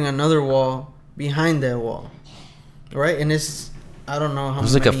recording another wall behind that wall, right? And it's, I don't know how.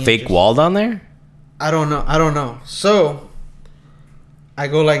 There's like a fake wall down there? I don't know. So I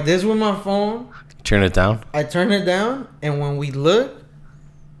go like this with my phone. Turn it down? I turn it down, and when we look,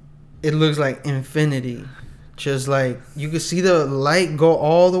 it looks like infinity. Just like you could see the light go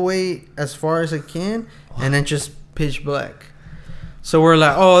all the way as far as it can, and then just pitch black. So we're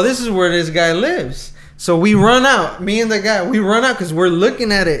like, this is where this guy lives. So we run out. Me and the guy, we run out because we're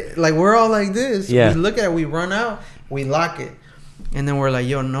looking at it. Like, we're all like this. Yeah. We look at it, we run out, we lock it. And then we're like,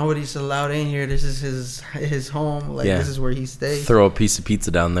 yo, nobody's allowed in here. This is his home. Like, this is where he stays. Throw a piece of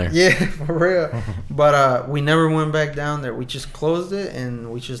pizza down there. Yeah, for real. But we never went back down there. We just closed it, and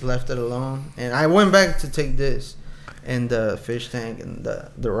we just left it alone. And I went back to take this and the fish tank and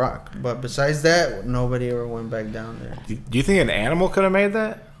the rock. But besides that, nobody ever went back down there. Do you think an animal could have made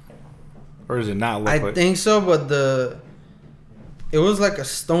that? Or does it not look like... I think so, but it was like a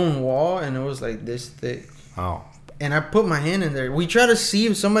stone wall, and it was like this thick. Oh. And I put my hand in there. We tried to see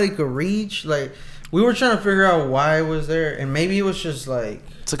if somebody could reach. Like, we were trying to figure out why it was there. And maybe it was just like...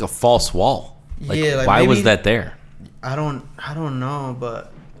 It's like a false wall. Like, like why maybe, was that there? I don't know,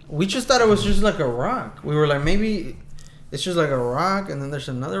 but we just thought it was just like a rock. We were like, maybe it's just like a rock, and then there's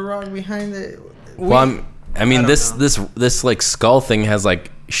another rock behind it. This like skull thing has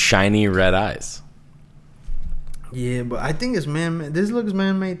like shiny red eyes. Yeah, but I think it's man-made. This looks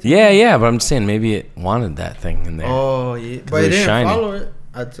man-made too. Yeah, but I'm just saying maybe it wanted that thing in there. Oh, yeah. But it didn't follow it.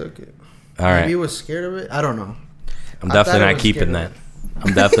 I took it. All right. Maybe it was scared of it. I don't know. I'm definitely not keeping that.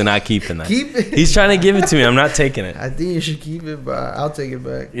 I'm definitely not keeping that. Keep it. He's trying to give it to me. I'm not taking it. I think you should keep it, but I'll take it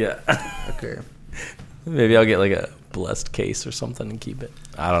back. Yeah. Okay. Maybe I'll get like a blessed case or something and keep it.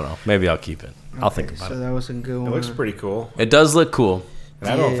 I don't know. Maybe I'll keep it. I'll think about it. So that was a good one. It looks pretty cool. It does look cool. And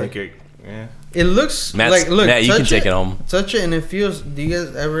I don't think it... Yeah. It looks Matt, you can take it home. Touch it, and it feels... Do you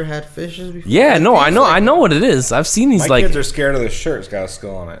guys ever had fishes before? Yeah, no, I know what it is. I've seen these My kids are scared of the shirt. It's got a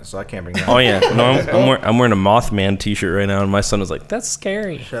skull on it, so I can't bring that. Oh, yeah. No, I'm wearing a Mothman t-shirt right now, and my son was like, that's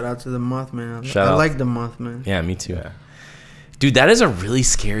scary. Shout out to the Mothman. Shout out. I like the Mothman. Yeah, me too. Yeah. Dude, that is a really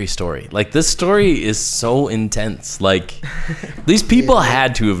scary story. Like, this story is so intense. Like, these people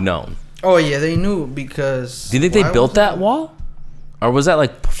had to have known. Oh, yeah, they knew because... Do you think they built that wall? Or was that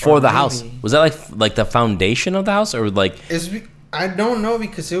like before the house? Was that like the foundation of the house, or like? I don't know,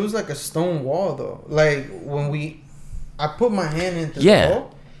 because it was like a stone wall though. Like when I put my hand into the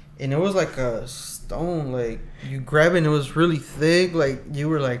hole, and it was like a stone. Like you grab it, and it was really thick. Like you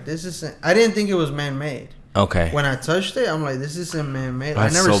were like, this isn't. I didn't think it was man made. Okay. When I touched it, I'm like, this isn't man-made. I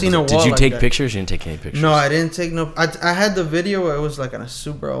never seen a wall. Did you like take that. pictures? You didn't take any pictures. No, I didn't take no. I had the video. It was like on a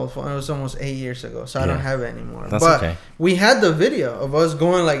super old phone. It was almost 8 years ago, so I don't have it anymore. That's but okay. We had the video of us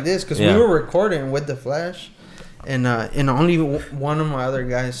going like this because we were recording with the flash, and only one of my other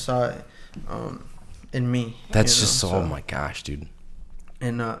guys saw it, and me. That's just so. Oh my gosh, dude.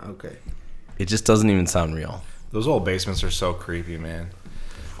 And okay. It just doesn't even sound real. Those old basements are so creepy, man.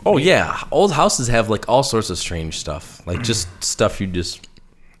 Oh yeah, old houses have like all sorts of strange stuff, like just stuff you just.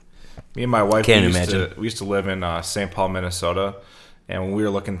 Me and my wife can't imagine. We used to live in St. Paul, Minnesota, and when we were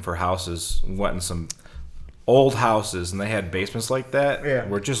looking for houses, we went in some old houses, and they had basements like that,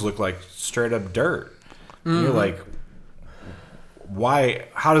 where it just looked like straight up dirt. Mm-hmm. You're like, why?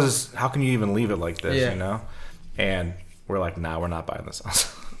 How can you even leave it like this? You know, and we're like, nah, we're not buying this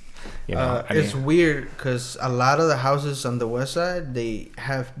house. You know, it's weird because a lot of the houses on the west side, they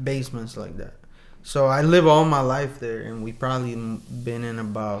have basements like that. So I live all my life there, and we probably been in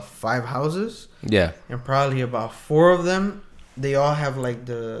about 5 houses. Yeah. And probably about 4 of them, they all have like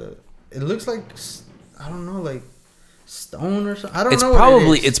it looks like, I don't know, like stone or something. I don't know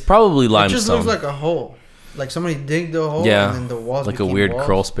what it is. It's probably limestone. It just looks like a hole. Like somebody digged a hole, and then the walls like a weird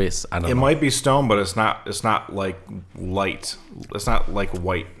crawl space. I don't know. It might be stone, but it's not like light. It's not like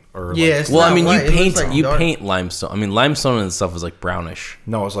white. Or well, I mean, you paint limestone. I mean, limestone and stuff is like brownish.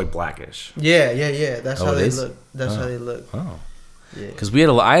 No, it's like blackish. Yeah. That's how they look. That's how they look. Oh, yeah. Because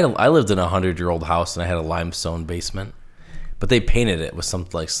I lived in a 100-year-old house, and I had a limestone basement, but they painted it with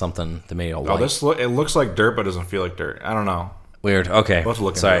something that made it all white. It looks like dirt, but doesn't feel like dirt. I don't know. Weird. Okay. We'll have to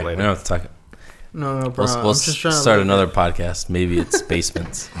look Sorry, into it later. We don't have to talk. No problem. We'll start another podcast. Maybe it's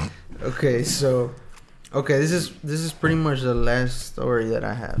basements. Okay, so. Okay, this is pretty much the last story that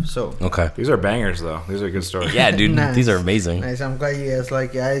I have. So these are bangers though. These are good stories. Yeah, dude, nice. These are amazing. Nice. I'm glad you guys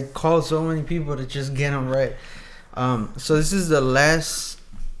like it. I called so many people to just get them right. So this is the last.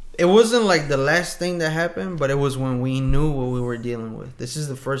 It wasn't like the last thing that happened, but it was when we knew what we were dealing with. This is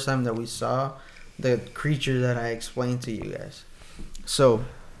the first time that we saw the creature that I explained to you guys. So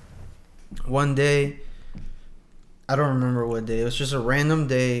one day. I don't remember what day. It was just a random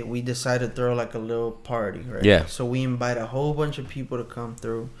day. We decided to throw like a little party, right? Yeah. So we invite a whole bunch of people to come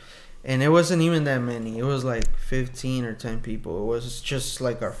through. And it wasn't even that many. It was like 15 or 10 people. It was just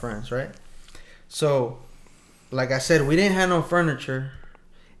like our friends, right? So, like I said, we didn't have no furniture.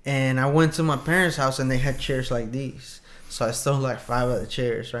 And I went to my parents' house and they had chairs like these. So I stole like 5 of the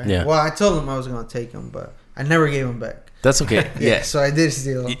chairs, right? Yeah. Well, I told them I was going to take them, but I never gave them back. That's okay. Yeah. So I did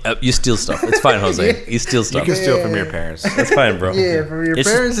steal. You steal stuff. It's fine, Jose. You steal stuff. You can steal from your parents. That's fine, bro. Yeah, from your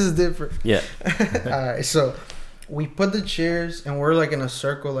parents is different. Yeah. All right. So we put the chairs and we're like in a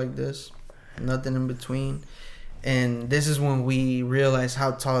circle like this, nothing in between. And this is when we realized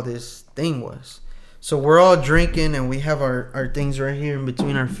how tall this thing was. So we're all drinking and we have our things right here in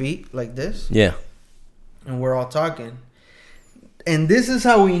between our feet like this. Yeah. And we're all talking. And this is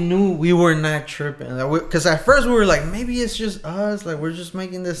how we knew we were not tripping. Because at first we were like, maybe it's just us. Like, we're just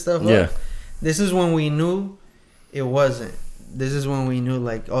making this stuff up. This is when we knew it wasn't. This is when we knew,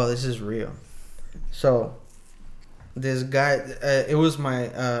 like, oh, this is real. So, this guy, it was my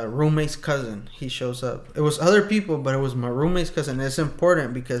roommate's cousin. He shows up. It was other people, but it was my roommate's cousin. And it's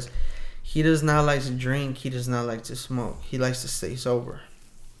important because he does not like to drink. He does not like to smoke. He likes to stay sober.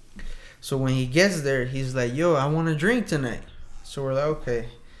 So, when he gets there, he's like, yo, I want to drink tonight. So we're like, okay.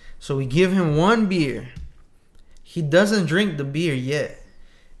 So we give him 1 beer. He doesn't drink the beer yet.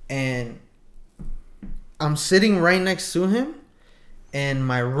 And I'm sitting right next to him. And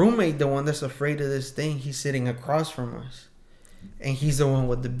my roommate, the one that's afraid of this thing, he's sitting across from us. And he's the one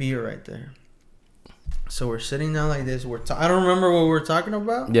with the beer right there. So we're sitting down like this. I don't remember what we were talking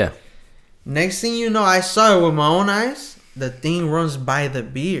about. Yeah. Next thing you know, I saw it with my own eyes. The thing runs by the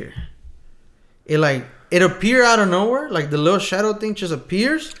beer. It appeared out of nowhere, like the little shadow thing just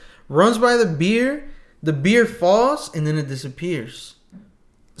appears, runs by the beer falls, and then it disappears.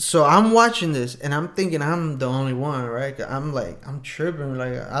 So I'm watching this, and I'm thinking I'm the only one, right? I'm tripping,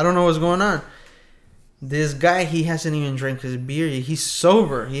 like, I don't know what's going on. This guy, he hasn't even drank his beer yet. He's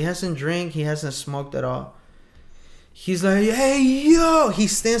sober. He hasn't drank, he hasn't smoked at all. He's like, hey, yo! He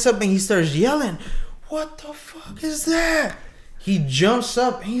stands up and he starts yelling, what the fuck is that? He jumps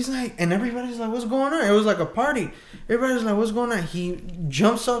up. He's like, and everybody's like, "What's going on?" It was like a party. Everybody's like, "What's going on?" He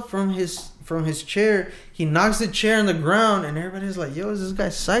jumps up from his chair. He knocks the chair on the ground, and everybody's like, "Yo, is this guy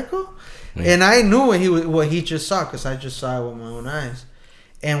psycho?" Yeah. And I knew what he just saw because I just saw it with my own eyes.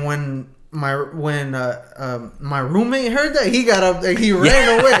 And when my roommate heard that, he got up there. He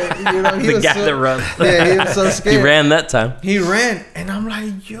ran away. You know, he was that run. Yeah, he was so scared. He ran that time. He ran, and I'm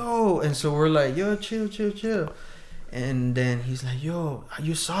like, "Yo!" And so we're like, "Yo, chill." And then he's like, "Yo,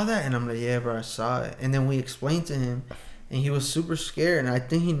 you saw that?" And I'm like, "Yeah, bro, I saw it." And then we explained to him, and he was super scared. And I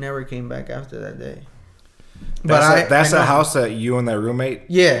think he never came back after that day. That's the house that you and that roommate.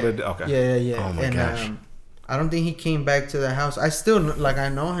 Yeah. lived? Okay. Yeah. Oh my gosh. I don't think he came back to the house. I still like I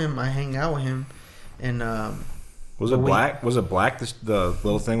know him. I hang out with him, and was it black? Was it black? The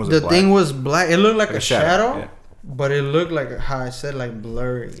little thing was. The black? thing was black. It looked like a shadow, yeah. But it looked like how I said, like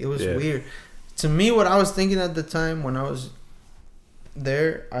blurry. It was weird. To me, what I was thinking at the time when I was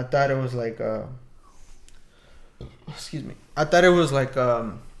there, I thought it was like excuse me. I thought it was like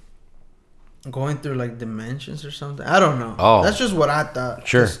going through like dimensions or something. I don't know. Oh, that's just what I thought.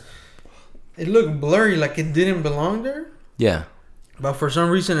 Sure. It looked blurry, like it didn't belong there. Yeah. But for some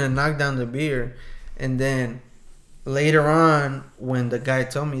reason, it knocked down the beer, and then later on, when the guy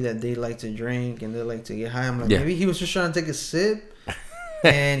told me that they like to drink and they like to get high, I'm like, maybe he was just trying to take a sip.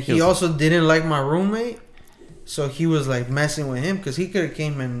 And he also didn't like my roommate, so he was like messing with him because he could have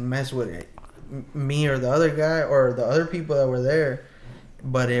came and messed with me or the other guy or the other people that were there,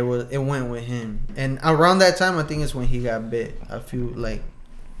 but it went with him. And around that time, I think it's when he got bit. A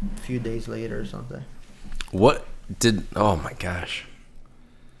few days later or something. Oh my gosh,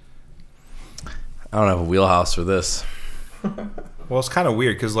 I don't have a wheelhouse for this. Well, it's kind of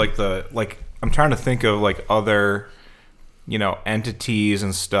weird because I'm trying to think of like other, entities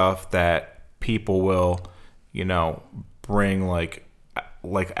and stuff that people will, bring like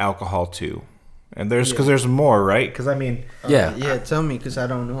alcohol to, and there's more, right? Because I mean, tell me because I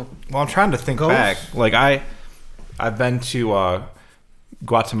don't know. Well, I'm trying to think back. Like I've been to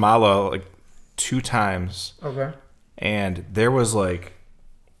Guatemala like 2 times. Okay. And there was like,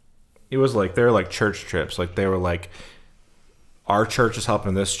 they were like church trips. Like they were like, our church is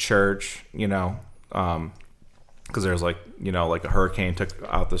helping this church, because there's like, like a hurricane took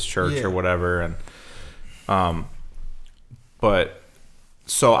out this church or whatever. And, but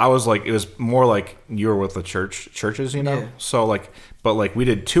so I was like, it was more like you were with the churches, Yeah. So like, but like we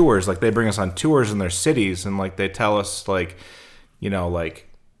did tours, like they bring us on tours in their cities and like they tell us like,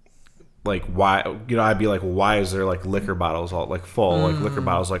 like why, I'd be like, why is there like liquor bottles all like full, like liquor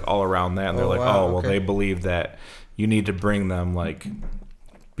bottles like all around that? And they're like, well, they believe that you need to bring them like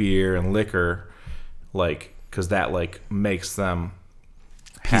beer and liquor, like, cause that like makes them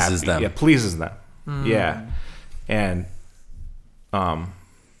pleases them. Yeah, pleases them. Yeah. And, man,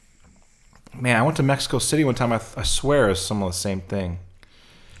 I went to Mexico City one time. I swear it's some of the same thing,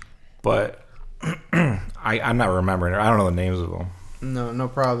 but I'm not remembering it. I don't know the names of them. No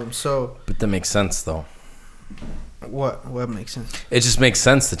problem. So, but that makes sense though. What makes sense? It just makes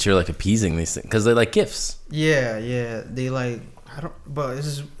sense that you're like appeasing these things because they're like gifts. Yeah. They like but this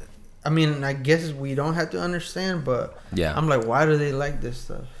is. I mean, I guess we don't have to understand, but I'm like, why do they like this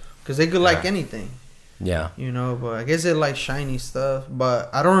stuff? Because they could like anything. Yeah. But I guess they like shiny stuff. But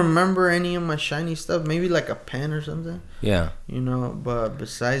I don't remember any of my shiny stuff. Maybe like a pen or something. Yeah. But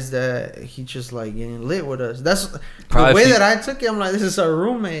besides that, he just like getting lit with us. That's probably the way that I took it. I'm like, this is our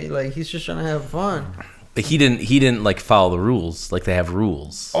roommate. Like, he's just trying to have fun. But he didn't like follow the rules. Like they have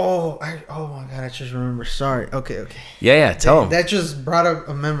rules. Oh my God, I just remember. Sorry. Okay. Yeah. Tell him. That just brought up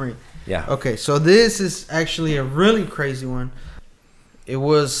a memory. Yeah. Okay, so this is actually a really crazy one. It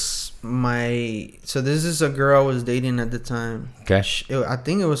was so this is a girl I was dating at the time. Okay. I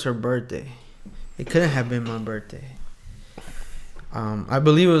think it was her birthday. It couldn't have been my birthday. I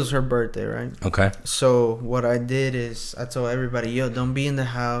believe it was her birthday, right? Okay. So what I did is I told everybody, yo, don't be in the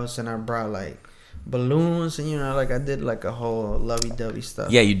house, and I brought like balloons and like I did like a whole lovey-dovey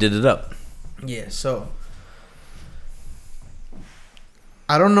stuff. Yeah, you did it up. Yeah, so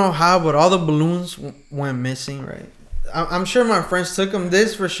I don't know how, but all the balloons went missing, right? I'm sure my friends took them.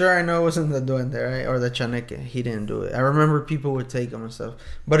 This for sure, I know it wasn't the duende, right? Or the Chaneque. He didn't do it. I remember people would take them and stuff.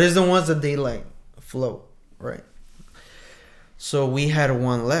 But it's the ones that they like float, right? So we had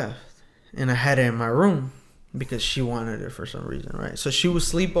one left. And I had it in my room because she wanted it for some reason, right? So she would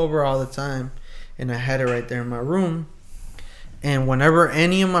sleep over all the time. And I had it right there in my room. And whenever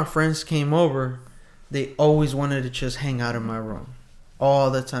any of my friends came over, they always wanted to just hang out in my room.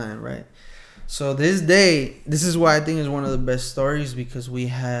 All the time, right? So this is why I think is one of the best stories because we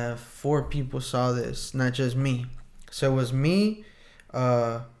have 4 people saw this, not just me. So it was me,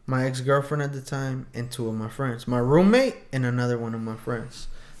 my ex-girlfriend at the time, and 2 of my friends. My roommate and another one of my friends.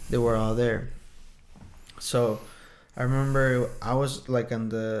 They were all there. So I remember I was like on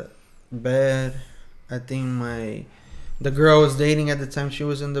the bed. I think the girl I was dating at the time, she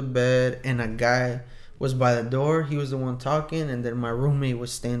was in the bed, and a guy was by the door. He was the one talking, and then my roommate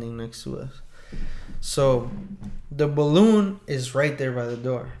was standing next to us. So the balloon is right there by the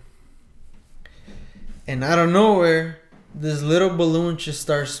door. And out of nowhere, this little balloon just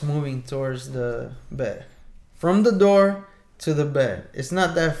starts moving towards the bed. From the door to the bed. It's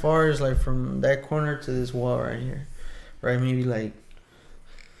not that far. It's like from that corner to this wall right here. Right? Maybe like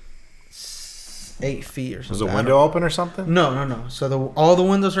 8 feet or something. Was the window open or something? No. So all the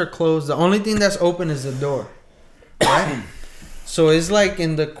windows are closed. The only thing that's open is the door. Right? So it's like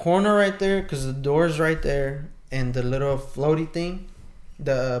in the corner right there, because the door's right there, and the little floaty thing,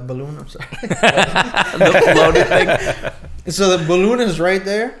 the balloon, I'm sorry. The floaty thing. So the balloon is right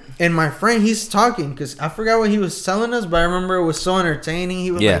there, and my friend, he's talking, because I forgot what he was telling us, but I remember it was so entertaining.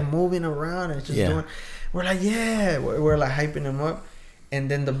 He was like moving around and just doing, we're like, yeah, we're like hyping him up. And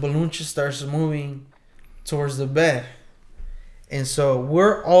then the balloon just starts moving towards the bed. And so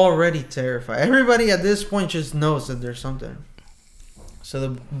we're already terrified. Everybody at this point just knows that there's something.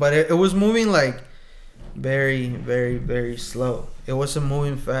 But it was moving like very, very, very slow. It wasn't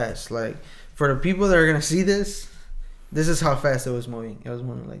moving fast. Like, for the people that are going to see this is how fast it was moving. It was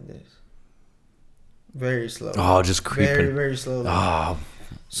moving like this. Very slow. Oh, just creeping. Very, very slowly. Oh.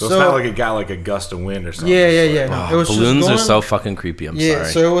 So it's not like it got like a gust of wind or something. Yeah. No, it was balloons are so fucking creepy. I'm sorry.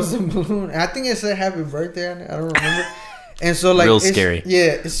 So it was a balloon. I think it said happy birthday on it. I don't remember. And so like, real scary.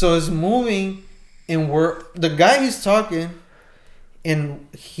 Yeah. So it's moving, and the guy he's talking, and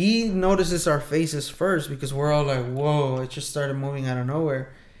he notices our faces first, because we're all like, whoa, it just started moving out of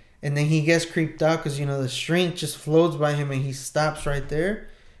nowhere. And then he gets creeped out because, the string just floats by him, and he stops right there,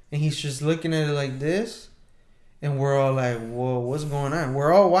 and he's just looking at it like this. And we're all like, whoa, what's going on?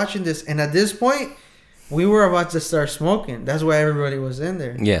 We're all watching this. And at this point, we were about to start smoking. That's why everybody was in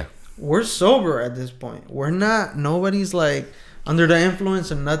there. Yeah. We're sober at this point. Nobody's like under the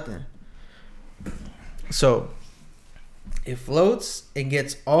influence or nothing. So it floats. It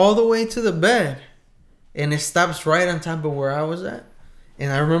gets all the way to the bed. And it stops right on top of where I was at.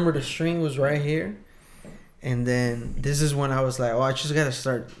 And I remember the string was right here. And then this is when I was like, I just got to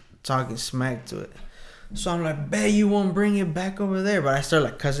start talking smack to it. So I'm like, bet you won't bring it back over there. But I start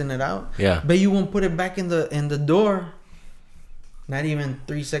like cussing it out. Yeah. Bet you won't put it back in the door. Not even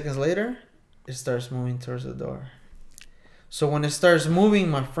 3 seconds later, it starts moving towards the door. So when it starts moving,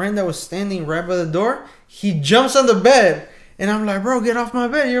 my friend that was standing right by the door, he jumps on the bed. And I'm like, bro, get off my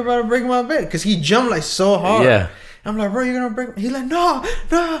bed. You're about to break my bed. Because he jumped like so hard. Yeah. I'm like, bro, you're going to break. He's like, no,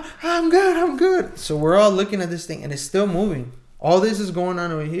 I'm good. So we're all looking at this thing, and it's still moving. All this is going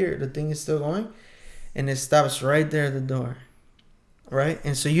on over here. The thing is still going. And it stops right there at the door. Right?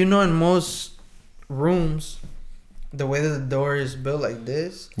 And so, in most rooms, the way that the door is built like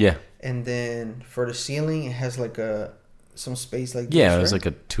this. Yeah. And then for the ceiling, it has like some space like this. Yeah, it was like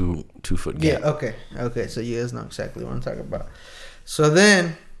a two foot gap. Yeah, okay. So you guys know exactly what I'm talking about. So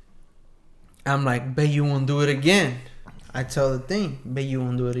then I'm like, bet you won't do it again. I tell the thing, bet you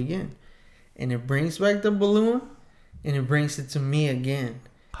won't do it again. And it brings back the balloon, and it brings it to me again.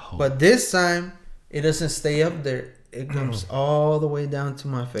 Oh. But this time, it doesn't stay up there. It comes all the way down to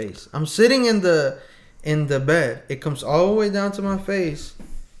my face. I'm sitting in the bed. It comes all the way down to my face,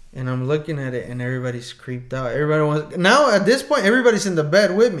 and I'm looking at it, and everybody's creeped out. Now at this point, everybody's in the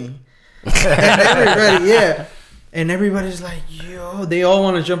bed with me, and everybody's like, yo, they all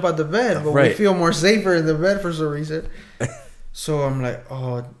want to jump out the bed, but we feel more safer in the bed for some reason. So I'm like,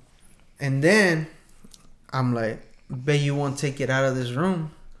 oh, and then I'm like, bet you won't take it out of this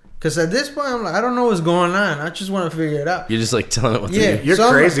room. Because at this point, I'm like, I don't know what's going on. I just want to figure it out. You're just like telling it what to do. You're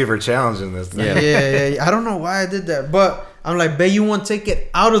crazy for challenging this thing. Yeah. I don't know why I did that. But I'm like, bet you won't take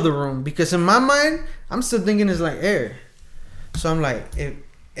it out of the room. Because in my mind, I'm still thinking it's like air. So I'm like, if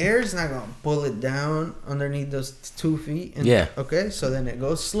air is not going to pull it down underneath those 2 feet. Okay, so then it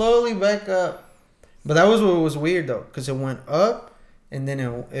goes slowly back up. But that was what was weird, though. Because it went up, and then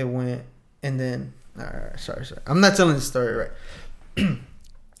it went, and then... All right, sorry. I'm not telling the story right.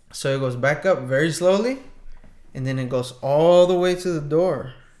 So it goes back up very slowly, and then it goes all the way to the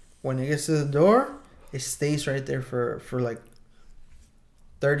door. When it gets to the door, it stays right there for like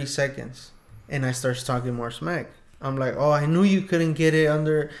 30 seconds. And I start talking more smack. I'm like, oh, I knew you couldn't get it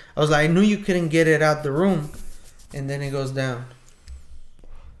under. I was like, I knew you couldn't get it out the room. And then it goes down.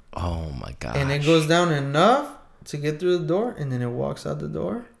 Oh, my gosh. And it goes down enough to get through the door, and then it walks out the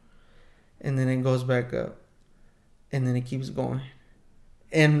door, and then it goes back up. and then it keeps going.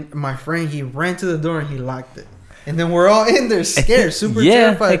 And my friend, he ran to the door and he locked it. And then we're all in there scared, super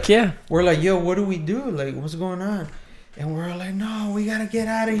terrified. Heck yeah. We're like, yo, what do we do? Like, what's going on? And we're like, no, we got to get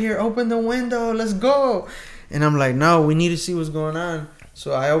out of here. Open the window. Let's go. And I'm like, no, we need to see what's going on.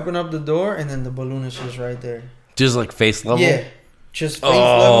 So I open up the door, and then the balloon is just right there. Just like face level? Yeah. Just face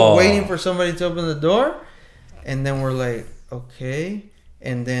level, waiting for somebody to open the door. And then we're like, okay.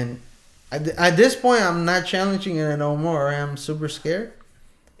 And then at this point, I'm not challenging it no more. I'm super scared.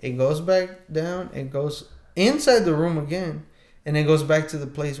 It goes back down. It goes inside the room again. And it goes back to the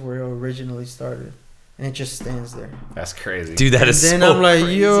place where it originally started. And it just stands there. That's crazy. Dude, that is so crazy. And then I'm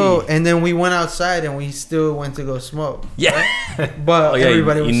like, yo. And then we went outside and we still went to go smoke. Yeah. Right? But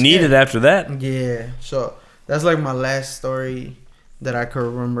everybody was you scared. needed after that. Yeah. So that's like my last story that I could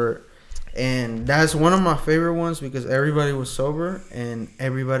remember. And that's one of my favorite ones because everybody was sober and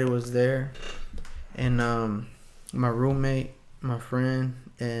everybody was there. And my roommate, my friend,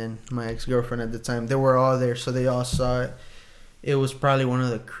 and my ex-girlfriend at the time, they were all there. So they all saw it. It was probably one of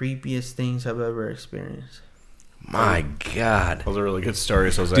the creepiest things I've ever experienced. My God. Those are really good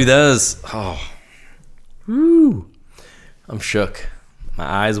stories, Jose. Dude, that is... Oh. Woo. I'm shook. My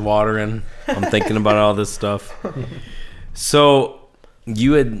eyes watering. I'm thinking about all this stuff. So,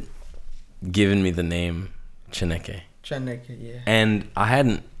 you had given me the name Chaneque. Chaneques, yeah. And I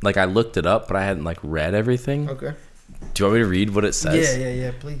hadn't... Like, I looked it up, but I hadn't, like, read everything. Okay. Do you want me to read what it says?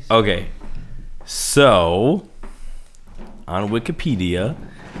 Yeah, please. Okay. So... On Wikipedia,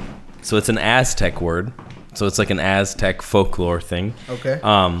 so it's an Aztec word, so it's like an Aztec folklore thing. Okay.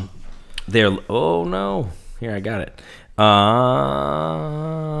 They're oh no, here I got it.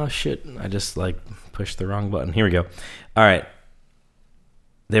 Shit, I just like pushed the wrong button. Here we go. All right.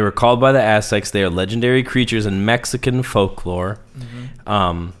 They were called by the Aztecs. They are legendary creatures in Mexican folklore.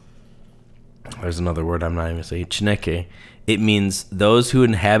 Mm-hmm. There's another word I'm not even gonna say. Chaneque. It means those who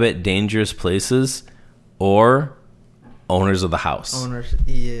inhabit dangerous places or owners of the house. Owners,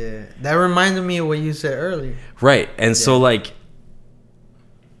 yeah. That reminded me of what you said earlier. Right. And so, like,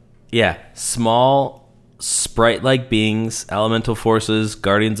 yeah, small sprite-like beings, elemental forces,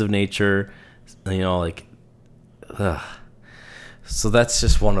 guardians of nature, you know, like, ugh. So that's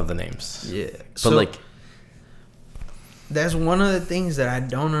just one of the names. Yeah. But, so, like, that's one of the things that I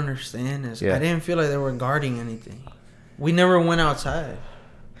don't understand is yeah. I didn't feel like they were guarding anything. We never went outside.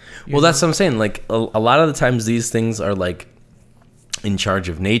 Well, that's what I'm saying. Like, a lot of the times these things are, like, in charge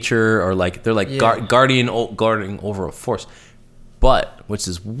of nature or, like, they're, like, guarding over a force. But, which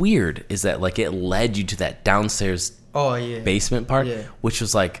is weird, is that, like, it led you to that downstairs basement part, which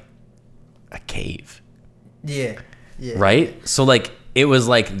was, like, a cave. Yeah. Right? So, like, it was,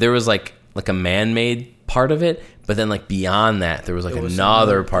 like, there was, like a man-made part of it, but then, like, beyond that, there was, like,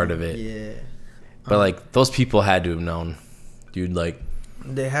 another part of it. Yeah. But, like, those people had to have known. Dude, like...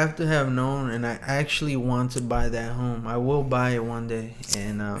 They have to have known, and I actually want to buy that home. I will buy it one day,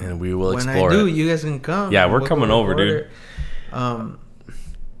 and we will explore it. When I do, you guys can come. Yeah, we're coming over, dude. I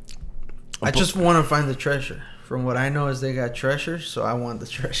just want to find the treasure. From what I know, is they got treasure, so I want the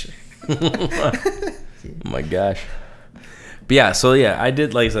treasure. Oh my gosh. But yeah, so yeah, I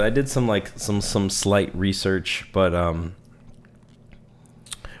did, like I said, I did some like some slight research, but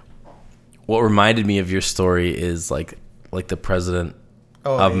what reminded me of your story is like the president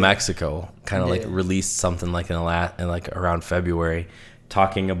of Mexico kind of like released something like in around February,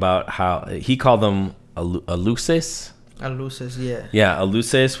 talking about how he called them aluces. Aluces, yeah. Yeah,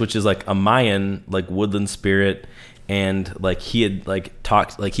 aluces, which is like a Mayan like woodland spirit, and like he had like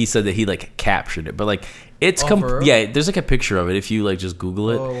talked, like he said that he like captured it, but like it's there's like a picture of it if you like just Google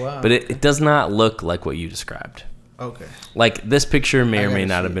it. Oh, wow. But it does not look like what you described. Okay. Like this picture may or may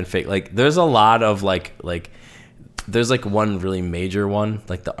not have been fake. Like there's a lot of like there's like one really major one,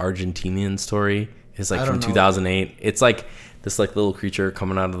 like the Argentinian story is like from 2008. It's like this like little creature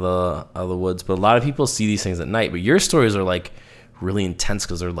coming out of the woods, but a lot of people see these things at night. But your stories are like really intense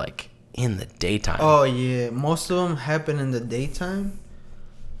because they're like in the daytime. Oh yeah, most of them happen in the daytime.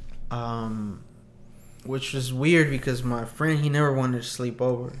 Which is weird because my friend, he never wanted to sleep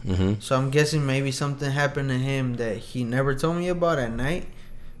over. Mm-hmm. So I'm guessing maybe something happened to him that he never told me about at night.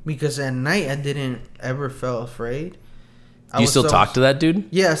 Because at night I didn't ever felt afraid. You still talk to that dude?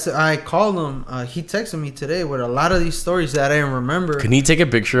 Yes, I called him. He texted me today with a lot of these stories that I didn't remember. Can he take a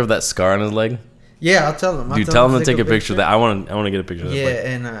picture of that scar on his leg? Yeah, I'll tell him. Dude, tell him to take a picture of that. I want to get a picture of that. Yeah,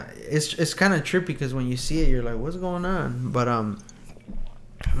 and it's kind of trippy because when you see it, you're like, what's going on? But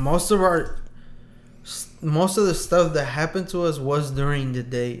most of the stuff that happened to us was during the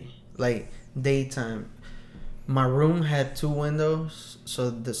day, like daytime. my room had 2 windows, so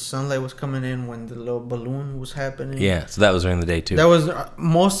the sunlight was coming in when the little balloon was happening. Yeah, so that was during the day too. That was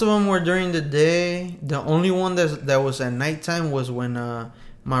most of them were during the day. The only one that was at nighttime was when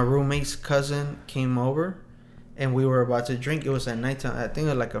my roommate's cousin came over, and we were about to drink. It was at nighttime. I think it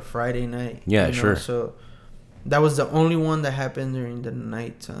was like a Friday night. Yeah, sure. So that was the only one that happened during the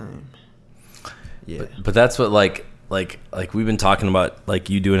nighttime. Yeah, but that's what like we've been talking about, like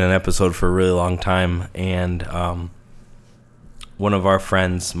you doing an episode for a really long time, and one of our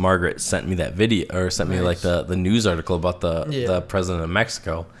friends, Margaret, sent me that video, or sent me like the news article about the president of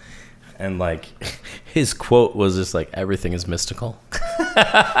Mexico, and like his quote was just like, everything is mystical.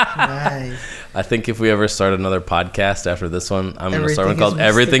 Nice. I think if we ever start another podcast after this one, I'm going to start one called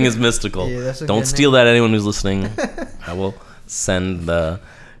Everything is Mystical. Yeah, that's a Don't good steal name. that, anyone who's listening. I will send the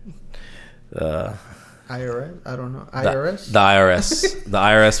IRS? I don't know. IRS? The IRS. The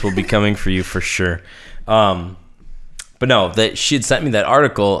IRS will be coming for you for sure. But no, that she had sent me that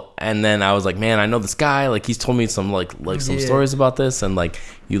article, and then I was like, man, I know this guy. Like, he's told me some like some stories about this, and like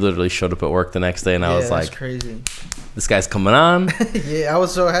you literally showed up at work the next day, and I was like, that's crazy. This guy's coming on. Yeah, I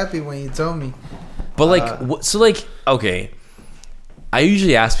was so happy when you told me. But like, so like, okay, I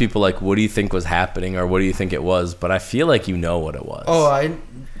usually ask people like, what do you think was happening, or what do you think it was? But I feel like you know what it was. Oh,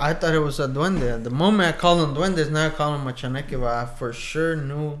 I thought it was a duende. The moment I called him duendes, now I call him a chaneque, but I for sure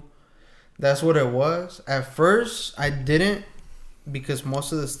knew that's what it was. At first, I didn't, because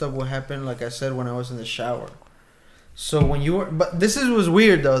most of the stuff would happen, like I said, when I was in the shower. So when you were, but this was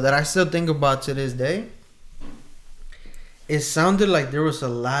weird though, that I still think about to this day. It sounded like there was a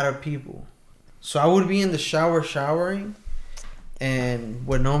lot of people. So I would be in the shower showering, and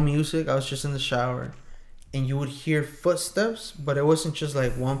with no music, I was just in the shower, and you would hear footsteps, but it wasn't just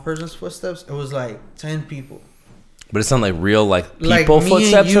like one person's footsteps. It was like 10 people. But it sounded like real like people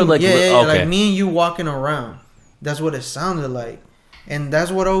footsteps, or like okay. Like me and you walking around. That's what it sounded like, and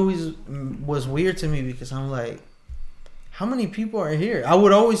that's what always was weird to me, because I'm like, how many people are here? I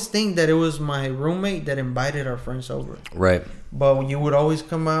would always think that it was my roommate that invited our friends over. Right. But you would always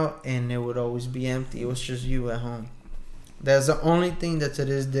come out and it would always be empty. It was just you at home. That's the only thing that to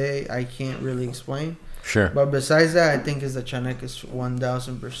this day I can't really explain. Sure. But besides that, I think it's the Chaneques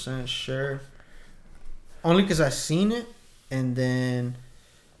 1000% sure. Only because I seen it, and then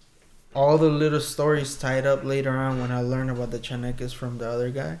all the little stories tied up later on when I learned about the Chaneques from the other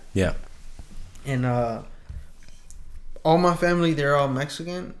guy. Yeah. And all my family, they're all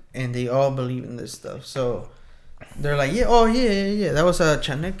Mexican, and they all believe in this stuff. So they're like, yeah, that was a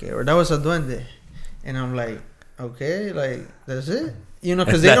chaneque, or that was a duende. And I'm like, okay, like, that's it? You know,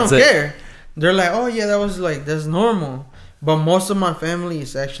 because they don't care. They're like, oh, yeah, that's normal. But most of my family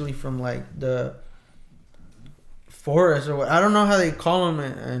is actually from, like, the forest, or what. I don't know how they call them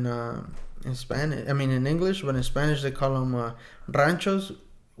in Spanish. I mean, in English, but in Spanish, they call them ranchos,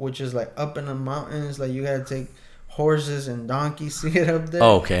 which is, like, up in the mountains. Like, you got to take horses and donkeys to get up there.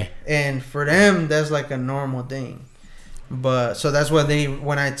 Oh, okay. And for them, that's like a normal thing. But so that's what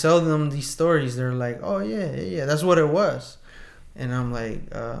when I tell them these stories, they're like, oh yeah, that's what it was. And I'm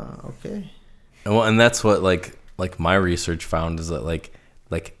like, okay. And that's what like my research found, is that like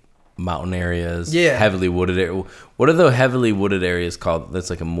mountain areas, heavily wooded area. What are the heavily wooded areas called? That's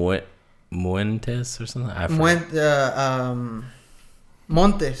like a Muentes or something.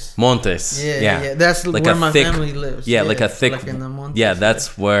 Montes. Yeah. That's like where my family lives. Yeah, like a thick. Like in the Montes, yeah,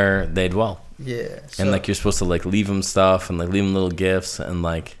 that's where they dwell. Yeah. And like you're supposed to like leave them stuff and like leave them little gifts, and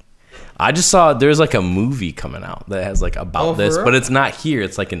like I just saw there's like a movie coming out that has like about this, but it's not here.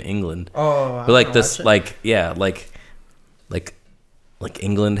 It's like in England. Oh. But like this, like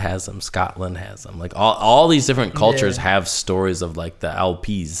England has them, Scotland has them. Like all these different cultures have stories of like the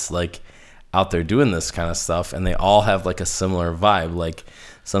LPs like out there doing this kind of stuff, and they all have like a similar vibe. Like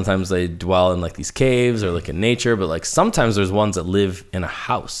sometimes they dwell in like these caves or like in nature, but like sometimes there's ones that live in a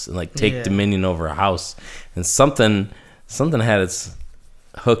house and like take dominion over a house, and something had its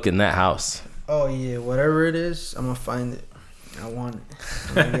hook in that house. Oh yeah, whatever it is, I'm gonna find it. I want it.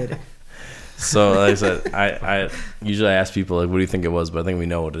 I'm gonna get it. So like I said, I usually ask people like, what do you think it was? But I think we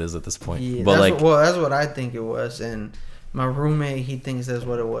know what it is at this point. Yeah, but that's what I think it was, and my roommate, he thinks that's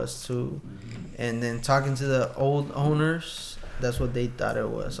what it was too. And then talking to the old owners, that's what they thought it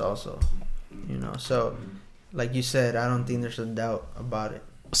was also. You know, so like you said, I don't think there's a doubt about it.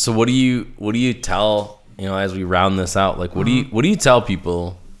 So what do you tell, you know, as we round this out, like what do you tell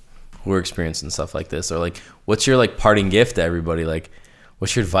people who are experiencing stuff like this, or like what's your like parting gift to everybody? Like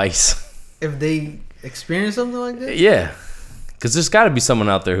what's your advice if they experience something like this? Yeah, because there's got to be someone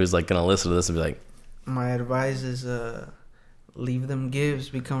out there who's like gonna listen to this and be like, my advice is leave them gifts,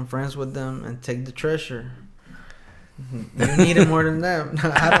 become friends with them, and take the treasure. You need it more than them.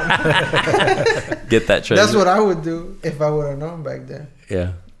 No, I don't. Get that treasure. That's what I would do if I would have known back then.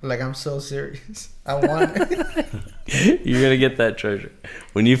 Yeah. Like, I'm so serious. I want it. You're gonna get that treasure.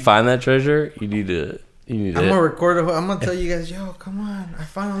 When you find that treasure, you need I'm gonna record it. I'm gonna tell you guys, yo, come on, I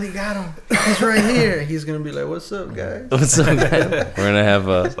finally got him. He's right here. He's gonna be like, "What's up, guys?" What's up, guys? We're gonna have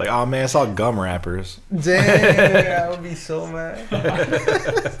It's like, oh man, it's all gum wrappers. Dang, I would be so mad.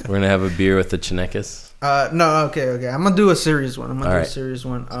 we're gonna have a beer with the Chaneques. No, okay. I'm gonna do a serious one. A serious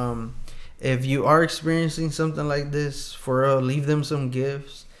one. If you are experiencing something like this, for real, leave them some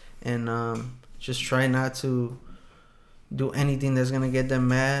gifts, and just try not to do anything that's gonna get them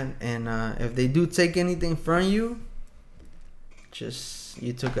mad. And if they do take anything from you,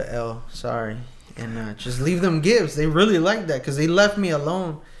 you took a L. Sorry, and just leave them gifts. They really like that because they left me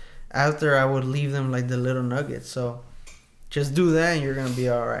alone after I would leave them like the little nuggets. So just do that, and you're gonna be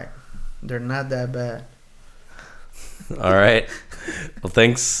all right. They're not that bad. All right. Well,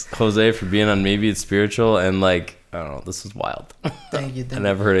 thanks, Jose, for being on Maybe It's Spiritual. And like, I don't know, this is wild. Thank you. I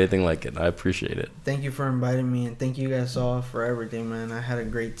never heard anything like it. I appreciate it. Thank you for inviting me, and thank you guys all for everything, man. I had a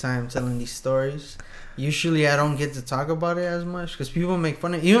great time telling these stories. Usually I don't get to talk about it as much because people make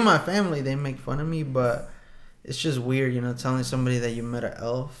fun of, even my family, they make fun of me, but it's just weird, telling somebody that you met an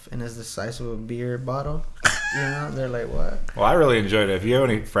elf and it's the size of a beer bottle. They're like, what? Well, I really enjoyed it. If you have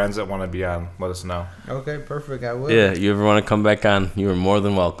any friends that want to be on, let us know. Okay, perfect. I will. Yeah, you ever want to come back on, you are more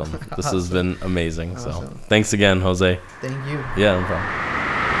than welcome. This has been amazing. Awesome. So thanks again, Jose. Thank you. Yeah, no problem.